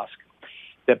Elon Musk,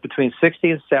 that between 60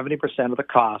 and 70% of the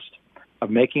cost of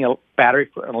making a battery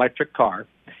for an electric car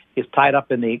is tied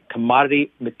up in the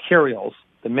commodity materials,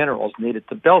 the minerals needed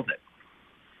to build it.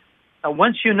 Now,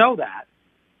 once you know that,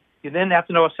 you then have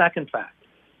to know a second fact.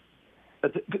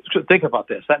 So think about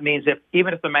this. That means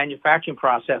even if the manufacturing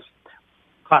process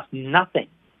costs nothing,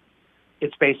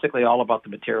 it's basically all about the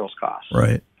materials cost.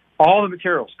 Right. All the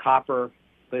materials, copper,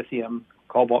 lithium,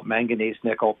 cobalt, manganese,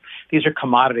 nickel, these are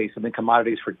commodities, have been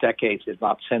commodities for decades, if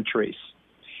not centuries.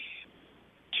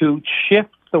 To shift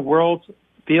the world's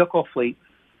vehicle fleet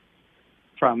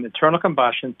from internal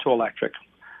combustion to electric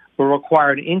will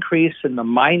require an increase in the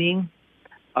mining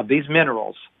of these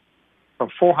minerals from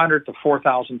 400 to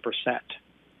 4,000%.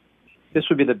 This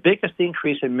would be the biggest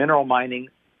increase in mineral mining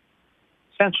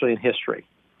essentially in history.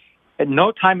 At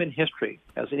no time in history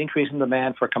has an increase in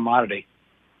demand for a commodity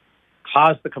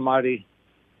cause the commodity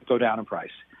to go down in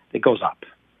price. It goes up.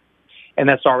 And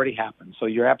that's already happened. So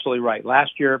you're absolutely right.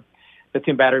 Last year,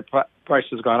 lithium battery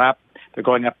prices have gone up. They're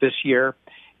going up this year.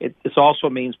 This also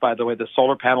means, by the way, the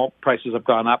solar panel prices have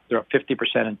gone up. They're up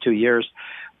 50% in 2 years.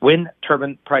 Wind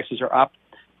turbine prices are up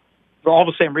for all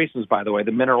the same reasons, by the way,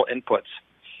 the mineral inputs.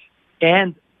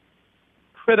 And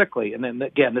critically, and then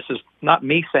again, this is not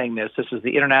me saying this is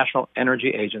the International Energy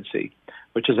Agency,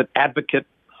 which is an advocate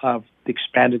of the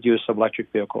expanded use of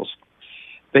electric vehicles.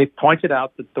 They pointed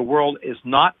out that the world is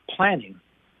not planning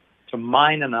to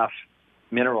mine enough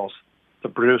minerals to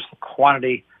produce the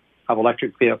quantity of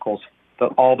electric vehicles that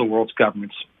all the world's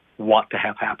governments want to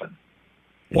have happen.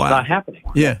 Wow. It's not happening.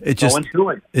 Yeah, it's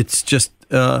just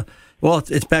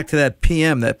it's back to that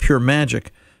PM, that pure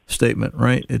magic statement,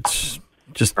 right? It's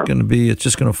just going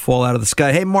to fall out of the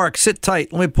sky. Hey, Mark, sit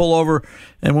tight. Let me pull over,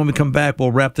 and when we come back,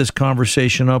 we'll wrap this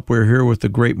conversation up. We're here with the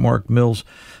great Mark Mills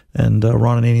and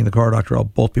Ron Ananian, the Car Doctor. I'll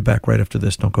both be back right after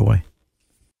this. Don't go away.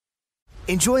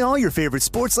 Enjoy all your favorite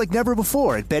sports like never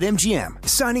before at BetMGM.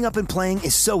 Signing up and playing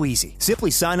is so easy.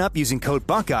 Simply sign up using code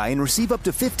Buckeye and receive up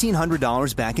to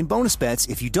 $1,500 back in bonus bets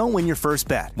if you don't win your first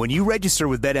bet. When you register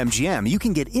with BetMGM, you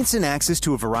can get instant access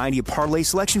to a variety of parlay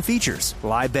selection features,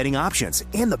 live betting options,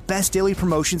 and the best daily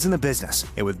promotions in the business.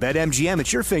 And with BetMGM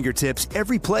at your fingertips,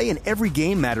 every play and every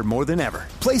game matter more than ever.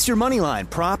 Place your moneyline,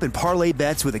 prop, and parlay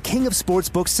bets with the king of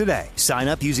sportsbooks today. Sign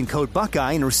up using code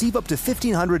Buckeye and receive up to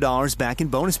 $1,500 back in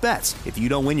bonus bets if you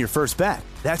don't win your first bet.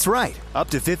 That's right, up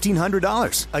to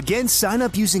 $1,500. Again, sign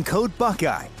up using code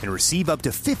Buckeye and receive up to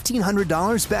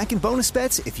 $1,500 back in bonus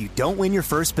bets if you don't win your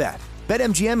first bet.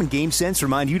 BetMGM and GameSense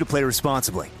remind you to play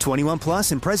responsibly. 21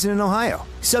 plus and present in Ohio.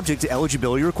 Subject to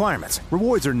eligibility requirements.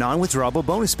 Rewards are non-withdrawable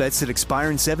bonus bets that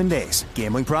expire in 7 days.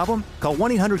 Gambling problem? Call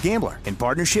 1-800-GAMBLER in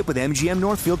partnership with MGM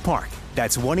Northfield Park.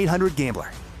 That's 1-800-GAMBLER.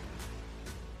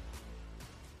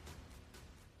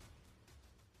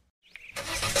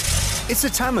 It's the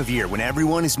time of year when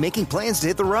everyone is making plans to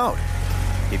hit the road.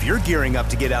 If you're gearing up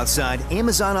to get outside,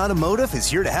 Amazon Automotive is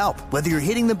here to help. Whether you're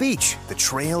hitting the beach, the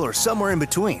trail, or somewhere in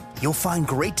between, you'll find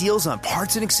great deals on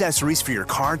parts and accessories for your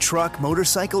car, truck,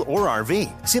 motorcycle, or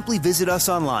RV. Simply visit us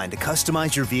online to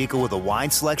customize your vehicle with a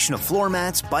wide selection of floor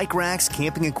mats, bike racks,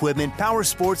 camping equipment, power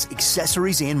sports,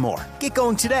 accessories, and more. Get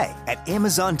going today at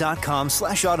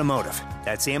Amazon.com/automotive.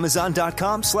 That's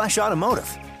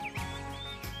Amazon.com/automotive.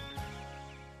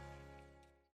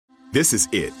 This is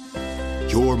it.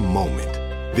 Your moment.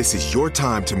 This is your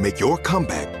time to make your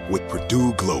comeback with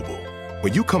Purdue Global.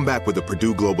 When you come back with a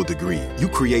Purdue Global degree, you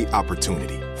create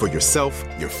opportunity for yourself,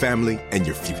 your family, and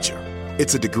your future.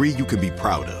 It's a degree you can be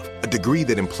proud of, a degree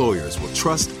that employers will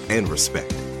trust and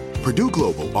respect. Purdue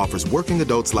Global offers working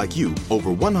adults like you over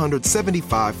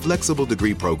 175 flexible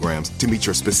degree programs to meet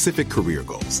your specific career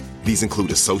goals. These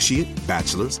include associate,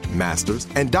 bachelor's, master's,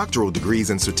 and doctoral degrees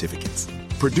and certificates.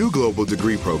 Purdue Global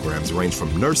degree programs range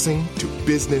from nursing to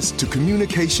business to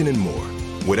communication and more.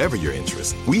 Whatever your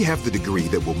interest, we have the degree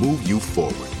that will move you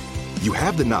forward. You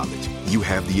have the knowledge, you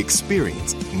have the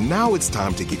experience. Now it's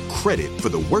time to get credit for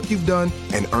the work you've done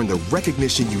and earn the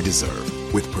recognition you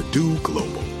deserve with Purdue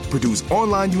Global, Purdue's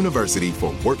online university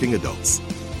for working adults.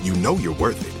 You know you're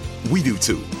worth it. We do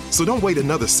too. So don't wait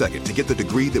another second to get the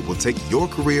degree that will take your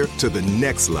career to the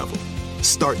next level.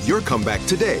 Start your comeback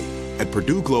today at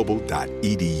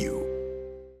purdueglobal.edu.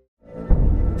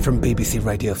 From BBC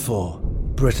Radio 4,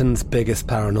 Britain's biggest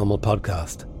paranormal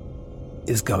podcast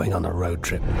is going on a road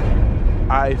trip.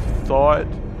 I thought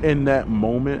in that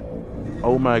moment,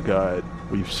 oh my God,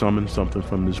 we've summoned something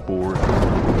from this board.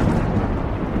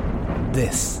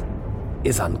 This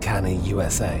is Uncanny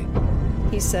USA.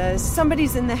 He says,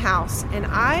 somebody's in the house, and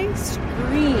I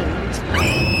screamed.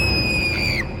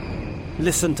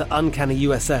 Listen to Uncanny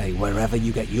USA wherever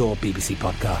you get your BBC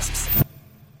podcasts,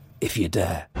 if you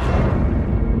dare.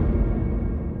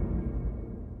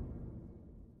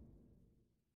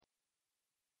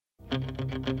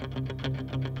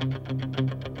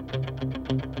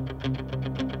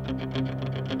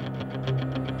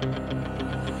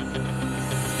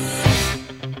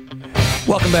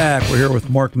 Welcome back. We're here with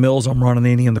Mark Mills. I'm Ron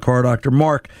Ananian, the Car Doctor.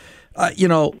 Mark, I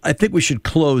think we should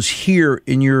close here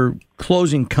in your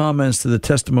closing comments to the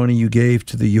testimony you gave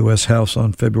to the U.S. House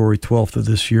on February 12th of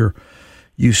this year.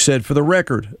 You said, for the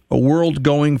record, a world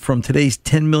going from today's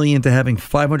 10 million to having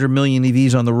 500 million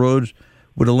EVs on the road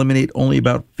would eliminate only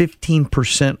about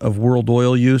 15% of world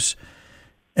oil use.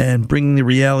 And bringing the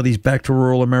realities back to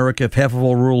rural America, if half of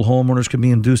all rural homeowners can be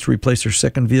induced to replace their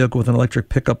second vehicle with an electric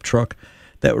pickup truck,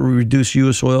 that would reduce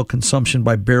U.S. oil consumption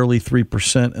by barely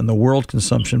 3% and the world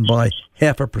consumption by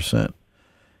 0.5%.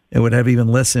 It would have even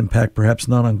less impact, perhaps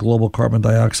not on global carbon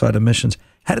dioxide emissions.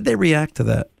 How did they react to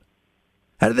that?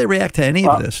 How did they react to any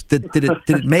of this? Did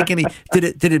it make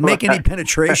any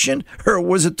penetration, or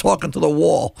was it talking to the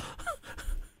wall?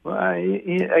 Well,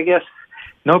 I guess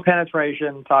no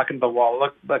penetration, talking to the wall.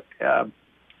 Look,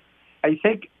 I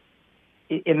think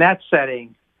in that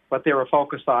setting, what they were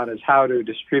focused on is how to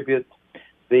distribute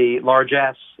the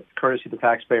largesse, courtesy to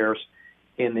taxpayers,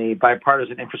 in the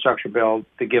bipartisan infrastructure bill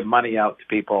to give money out to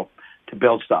people to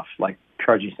build stuff like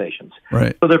charging stations.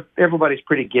 Right. So everybody's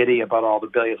pretty giddy about all the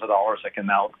billions of dollars they can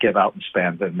now give out and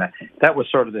spend, and that was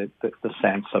sort of the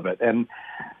sense of it. And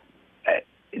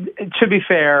to be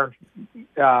fair,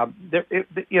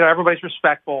 everybody's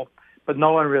respectful, but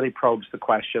no one really probes the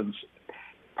questions.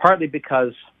 Partly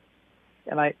because,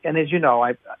 and as you know,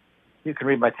 you can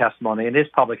read my testimony. It is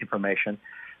public information.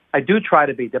 I do try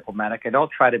to be diplomatic. I don't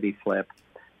try to be flip.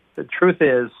 The truth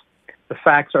is, the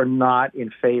facts are not in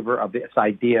favor of this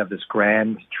idea of this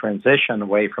grand transition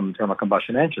away from internal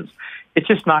combustion engines. It's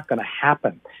just not going to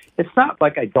happen. It's not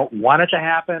like I don't want it to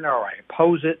happen or I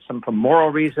oppose it for moral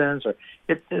reasons. Or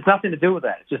it's nothing to do with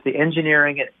that. It's just the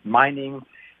engineering and mining.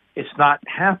 It's not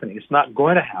happening. It's not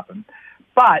going to happen.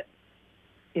 But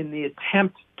in the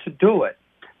attempt to do it,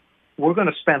 we're going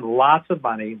to spend lots of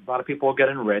money. A lot of people will get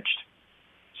enriched.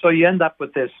 So you end up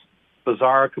with this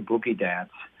bizarre kabuki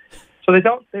dance. So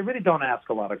they really don't ask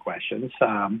a lot of questions.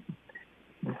 Some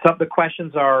of the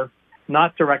questions are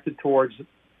not directed towards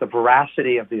the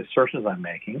veracity of the assertions I'm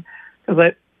making,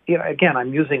 because again,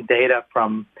 I'm using data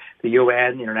from the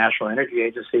UN, the International Energy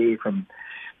Agency, from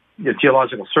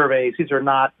geological surveys. These are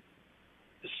not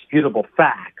disputable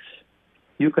facts.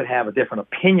 You could have a different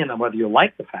opinion on whether you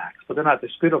like the facts, but they're not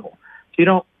disputable. So you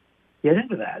don't get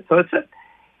into that. So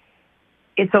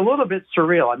it's a little bit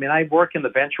surreal. I mean, I work in the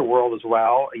venture world as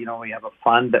well. We have a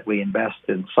fund that we invest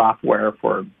in software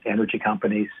for energy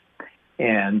companies.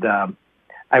 And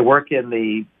I work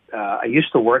in I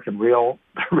used to work in real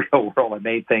world. I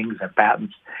made things and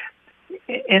patents.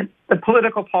 In the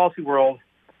political policy world,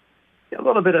 a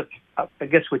little bit of, I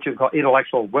guess what you call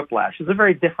intellectual whiplash. It's a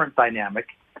very different dynamic.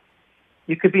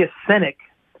 You could be a cynic,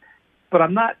 but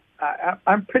I'm not.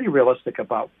 I'm pretty realistic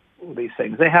about these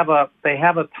things. They have a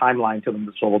timeline to them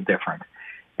that's a little different,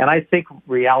 and I think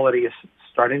reality is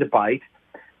starting to bite.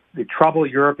 The trouble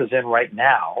Europe is in right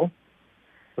now,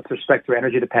 with respect to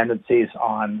energy dependencies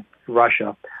on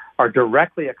Russia, are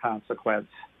directly a consequence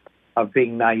of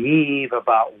being naive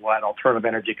about what alternative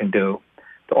energy can do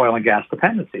to oil and gas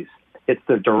dependencies.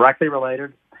 They're directly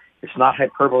related. It's not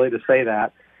hyperbole to say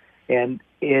that, and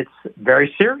it's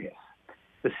very serious.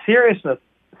 The seriousness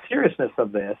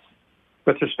of this,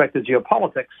 with respect to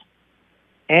geopolitics,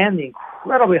 and the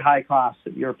incredibly high costs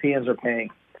that Europeans are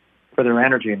paying for their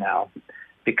energy now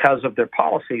because of their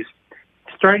policies,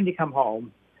 starting to come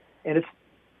home, and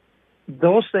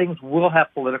those things will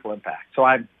have political impact. So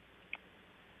I'm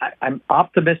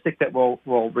optimistic that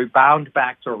we'll rebound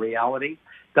back to reality.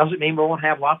 Doesn't mean we won't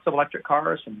have lots of electric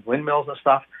cars and windmills and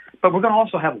stuff, but we're going to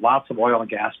also have lots of oil and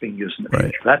gas being used in the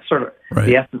future. That's sort of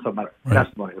the essence of my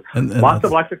testimony. And lots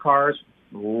of electric cars,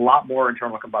 a lot more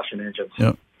internal combustion engines,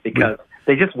 because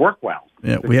they just work well.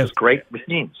 Yeah, we have great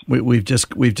machines. We've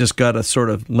just got to sort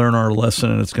of learn our lesson,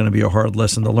 and it's going to be a hard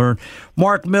lesson to learn.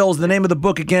 Mark Mills, the name of the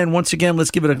book again. Once again, let's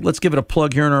give it a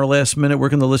plug here in our last minute. Where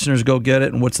can the listeners go get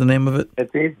it, and what's the name of it?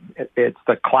 It's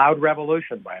The Cloud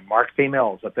Revolution by Mark P.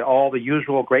 Mills. At all the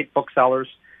usual great booksellers,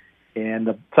 and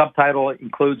the subtitle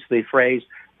includes the phrase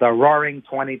 "the Roaring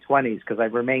 2020s," because I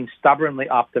remain stubbornly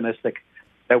optimistic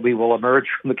that we will emerge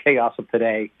from the chaos of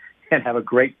today and have a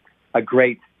great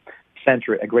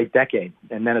century, a great decade,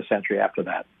 and then a century after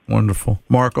that. Wonderful.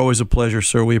 Mark, always a pleasure,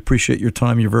 sir. We appreciate your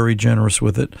time. You're very generous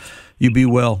with it. You be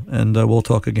well, and we'll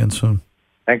talk again soon.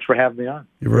 Thanks for having me on.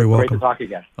 You're very welcome. Great to talk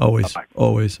again. Always. Bye-bye.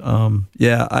 Always.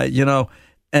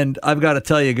 And I've got to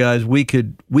tell you guys, we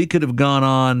could have gone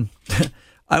on.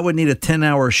 I would need a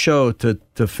 10-hour show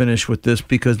to finish with this,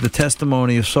 because the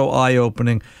testimony is so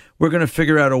eye-opening. We're going to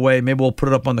figure out a way. Maybe we'll put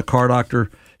it up on the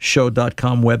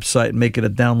CarDoctorShow.com website and make it a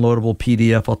downloadable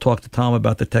PDF. I'll talk to Tom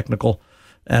about the technical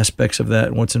aspects of that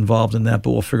and what's involved in that,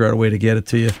 but we'll figure out a way to get it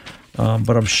to you.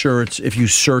 But I'm sure if you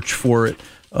search for it,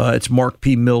 it's Mark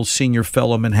P. Mills, Senior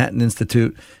Fellow, Manhattan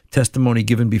Institute, testimony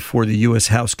given before the U.S.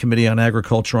 House Committee on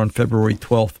Agriculture on February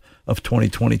 12th of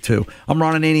 2022. I'm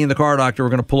Ron Ananian, the Car Doctor.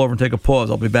 We're going to pull over and take a pause.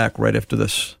 I'll be back right after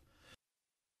this.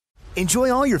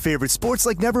 Enjoy all your favorite sports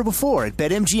like never before at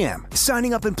BetMGM.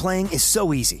 Signing up and playing is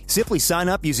so easy. Simply sign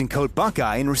up using code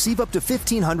Buckeye and receive up to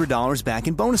 $1,500 back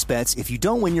in bonus bets if you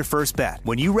don't win your first bet.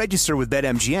 When you register with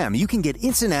BetMGM, you can get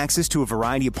instant access to a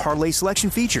variety of parlay selection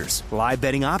features, live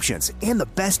betting options, and the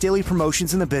best daily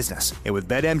promotions in the business. And with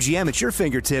BetMGM at your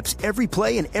fingertips, every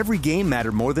play and every game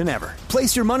matter more than ever.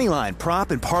 Place your moneyline,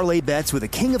 prop, and parlay bets with the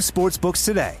king of sportsbooks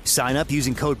today. Sign up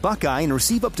using code Buckeye and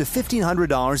receive up to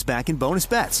 $1,500 back in bonus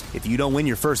bets if you don't win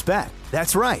your first bet.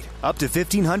 That's right, up to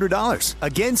 $1,500.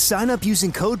 Again, sign up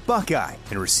using code Buckeye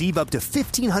and receive up to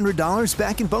 $1,500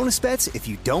 back in bonus bets if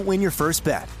you don't win your first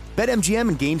bet. BetMGM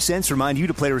and GameSense remind you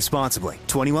to play responsibly.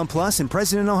 21 plus and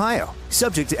present in Ohio.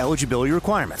 Subject to eligibility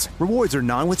requirements. Rewards are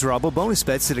non-withdrawable bonus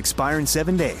bets that expire in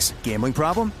 7 days. Gambling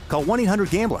problem? Call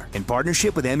 1-800-GAMBLER in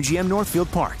partnership with MGM Northfield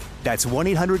Park. That's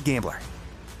 1-800-GAMBLER.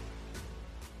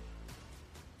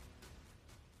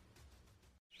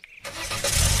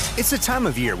 It's the time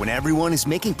of year when everyone is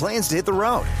making plans to hit the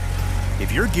road.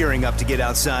 If you're gearing up to get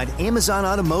outside, Amazon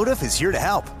Automotive is here to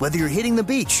help. Whether you're hitting the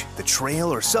beach, the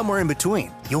trail, or somewhere in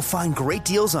between, you'll find great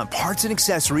deals on parts and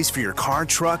accessories for your car,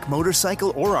 truck,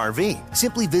 motorcycle, or RV.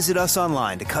 Simply visit us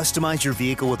online to customize your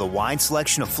vehicle with a wide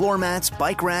selection of floor mats,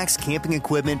 bike racks, camping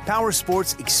equipment, power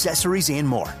sports, accessories, and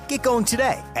more. Get going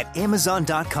today at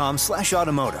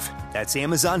Amazon.com/automotive. That's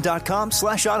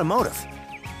Amazon.com/automotive.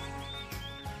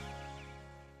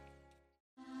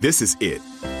 This is it.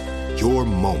 Your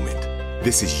moment.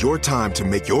 This is your time to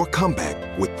make your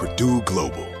comeback with Purdue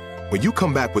Global. When you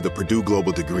come back with a Purdue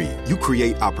Global degree, you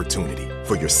create opportunity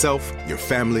for yourself, your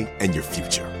family, and your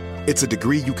future. It's a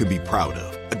degree you can be proud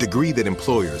of, a degree that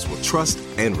employers will trust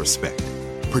and respect.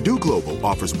 Purdue Global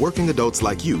offers working adults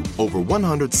like you over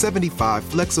 175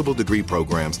 flexible degree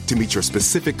programs to meet your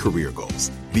specific career goals.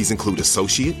 These include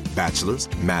associate, bachelor's,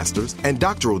 master's, and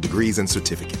doctoral degrees and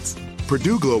certificates.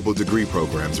 Purdue Global degree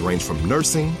programs range from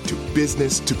nursing to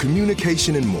business to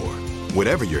communication and more.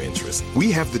 Whatever your interest, we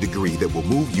have the degree that will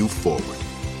move you forward.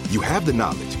 You have the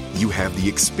knowledge, you have the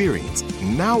experience.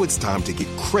 Now it's time to get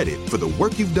credit for the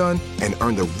work you've done and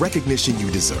earn the recognition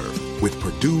you deserve with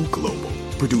Purdue Global,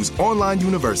 Purdue's online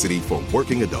university for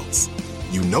working adults.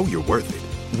 You know you're worth it.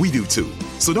 We do too.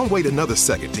 So don't wait another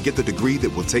second to get the degree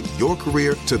that will take your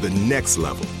career to the next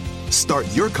level.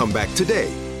 Start your comeback today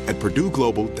at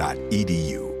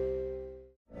purdueglobal.edu.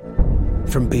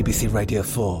 From BBC Radio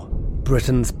 4,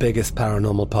 Britain's biggest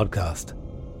paranormal podcast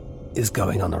is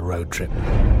going on a road trip.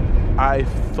 I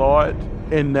thought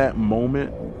in that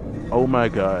moment, oh my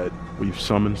God, we've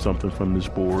summoned something from this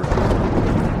board.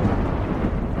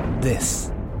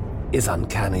 This is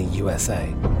Uncanny USA.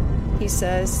 He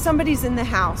says, somebody's in the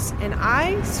house, and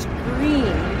I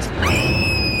screamed.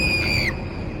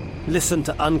 Listen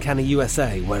to Uncanny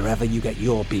USA wherever you get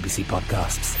your BBC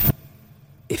podcasts,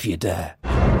 if you dare.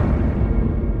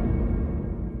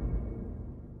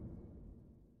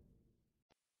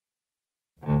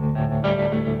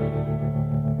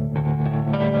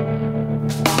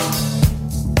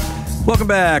 Welcome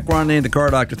back, Ron Ananian, the Car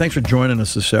Doctor. Thanks for joining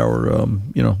us this hour. A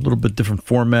little bit different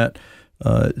format.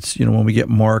 It's when we get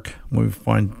Mark, when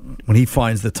he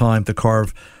finds the time to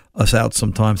carve us out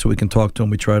sometime so we can talk to him.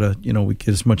 We try to, we get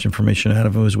as much information out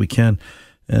of him as we can.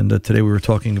 And today we were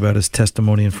talking about his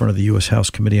testimony in front of the U.S. House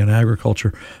Committee on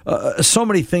Agriculture. So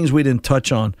many things we didn't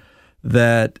touch on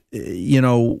that,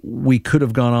 we could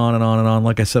have gone on and on and on.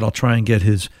 Like I said, I'll try and get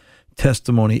his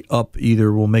testimony up.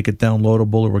 Either we'll make it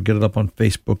downloadable or we'll get it up on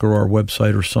Facebook or our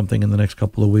website or something in the next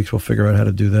couple of weeks. We'll figure out how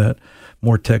to do that.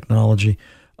 More technology.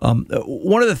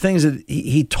 One of the things that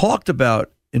he talked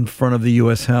about in front of the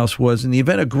U.S. House was, in the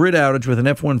event of grid outage with an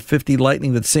F-150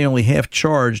 Lightning that's, say, only half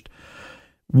charged,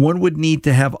 one would need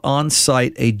to have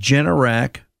on-site a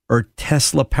Generac or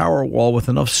Tesla Powerwall with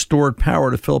enough stored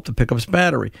power to fill up the pickup's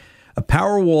battery. A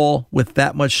Powerwall with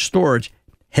that much storage,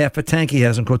 half a tank he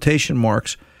has in quotation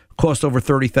marks, cost over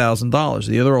 $30,000.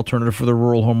 The other alternative for the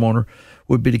rural homeowner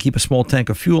would be to keep a small tank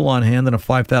of fuel on hand and a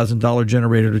 $5,000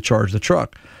 generator to charge the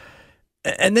truck.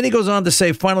 And then he goes on to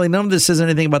say, finally, none of this says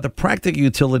anything about the practical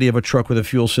utility of a truck with a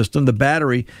fuel system. The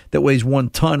battery that weighs 1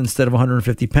 ton instead of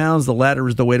 150 pounds. The latter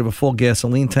is the weight of a full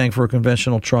gasoline tank for a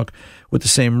conventional truck with the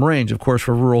same range. Of course,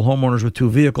 for rural homeowners with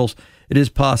 2 vehicles, it is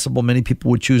possible many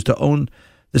people would choose to own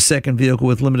the second vehicle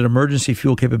with limited emergency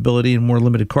fuel capability and more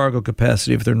limited cargo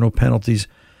capacity if there are no penalties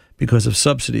because of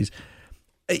subsidies.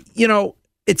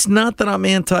 It's not that I'm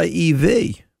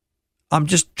anti-EV. I'm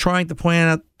just trying to point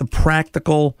out the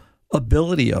practical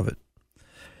ability of it.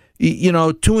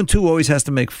 2 and 2 always has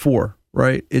to make 4,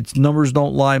 right? It's numbers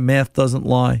don't lie, math doesn't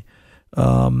lie.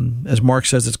 As Mark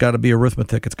says, it's got to be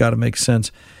arithmetic. It's got to make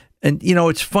sense. And,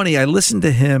 it's funny. I listen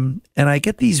to him and I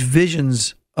get these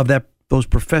visions of those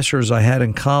professors I had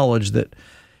in college that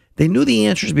they knew the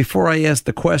answers before I asked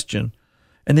the question,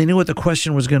 and they knew what the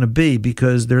question was going to be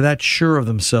because they're that sure of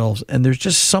themselves. And there's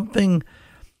just something,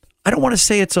 I don't want to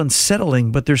say it's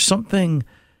unsettling, but there's something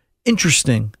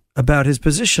interesting about his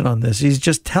position on this. He's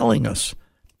just telling us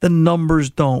the numbers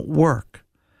don't work.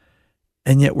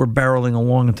 And yet we're barreling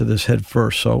along into this head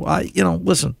first. So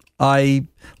listen,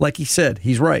 like he said,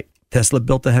 he's right. Tesla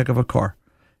built a heck of a car,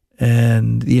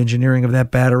 and the engineering of that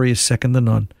battery is second to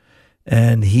none.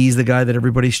 And he's the guy that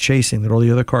everybody's chasing, that all the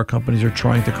other car companies are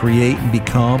trying to create and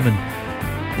become,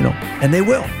 and they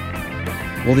will.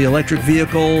 Will the electric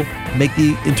vehicle make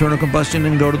the internal combustion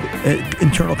engine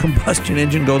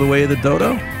go the way of the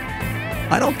dodo?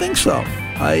 I don't think so.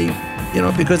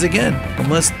 Because again,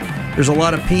 unless there's a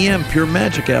lot of pure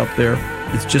magic out there,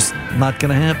 it's just not going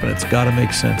to happen. It's got to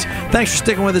make sense. Thanks for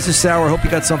sticking with us this hour. I hope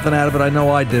you got something out of it. I know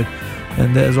I did.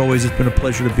 And as always, it's been a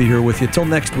pleasure to be here with you. Till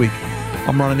next week,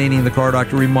 I'm Ron Ananian, the Car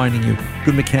Doctor, reminding you,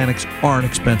 good mechanics aren't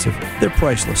expensive. They're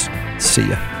priceless. See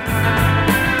ya.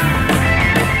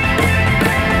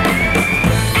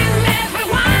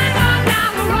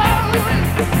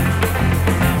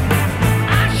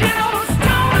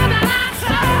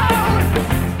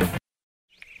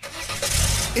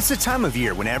 It's the time of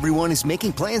year when everyone is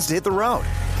making plans to hit the road.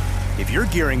 If you're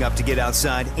gearing up to get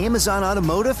outside, Amazon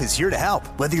Automotive is here to help.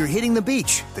 Whether you're hitting the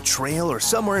beach, the trail, or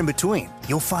somewhere in between,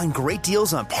 you'll find great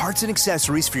deals on parts and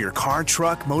accessories for your car,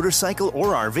 truck, motorcycle, or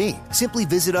RV. Simply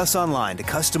visit us online to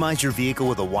customize your vehicle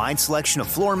with a wide selection of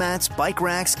floor mats, bike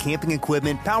racks, camping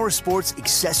equipment, power sports,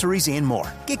 accessories, and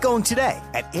more. Get going today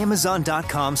at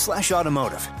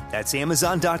Amazon.com/automotive. That's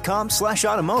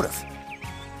Amazon.com/automotive.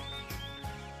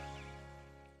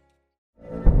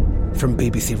 From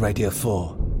BBC Radio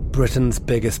 4, Britain's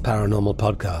biggest paranormal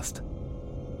podcast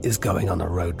is going on a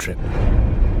road trip.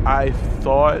 I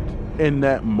thought in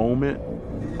that moment,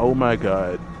 oh my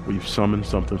God, we've summoned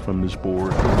something from this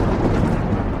board.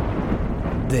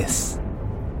 This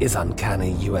is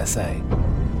Uncanny USA.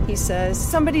 He says,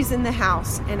 somebody's in the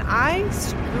house, and I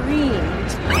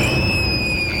screamed.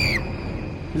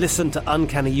 Listen to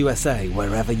Uncanny USA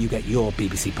wherever you get your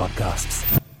BBC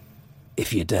podcasts,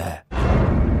 if you dare.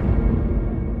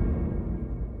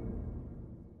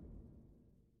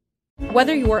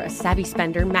 Whether you're a savvy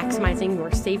spender maximizing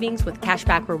your savings with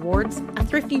cashback rewards, a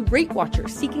thrifty rate watcher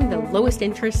seeking the lowest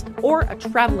interest, or a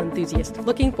travel enthusiast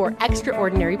looking for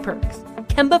extraordinary perks,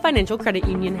 Kemba Financial Credit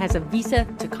Union has a visa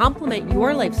to complement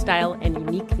your lifestyle and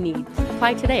unique needs.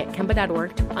 Apply today at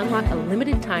Kemba.org to unlock a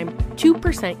limited-time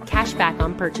 2% cash back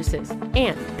on purchases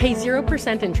and pay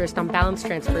 0% interest on balance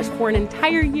transfers for an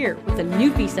entire year with a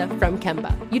new visa from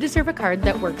Kemba. You deserve a card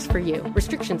that works for you.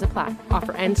 Restrictions apply.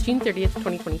 Offer ends June 30th,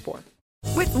 2024.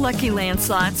 With Lucky Land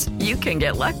Slots, you can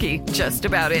get lucky just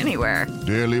about anywhere.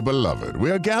 Dearly beloved,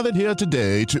 we are gathered here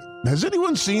today to... Has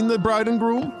anyone seen the bride and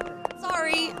groom?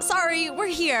 Sorry, we're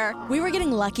here. We were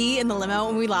getting lucky in the limo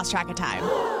and we lost track of time.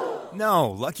 No,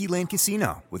 Lucky Land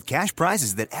Casino, with cash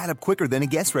prizes that add up quicker than a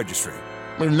guest registry.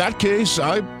 In that case,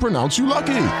 I pronounce you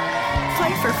lucky.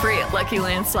 Play for free at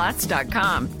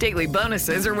LuckyLandSlots.com. Daily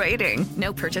bonuses are waiting.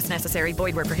 No purchase necessary.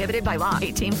 Void where prohibited by law.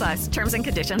 18+. Terms and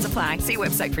conditions apply. See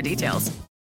website for details.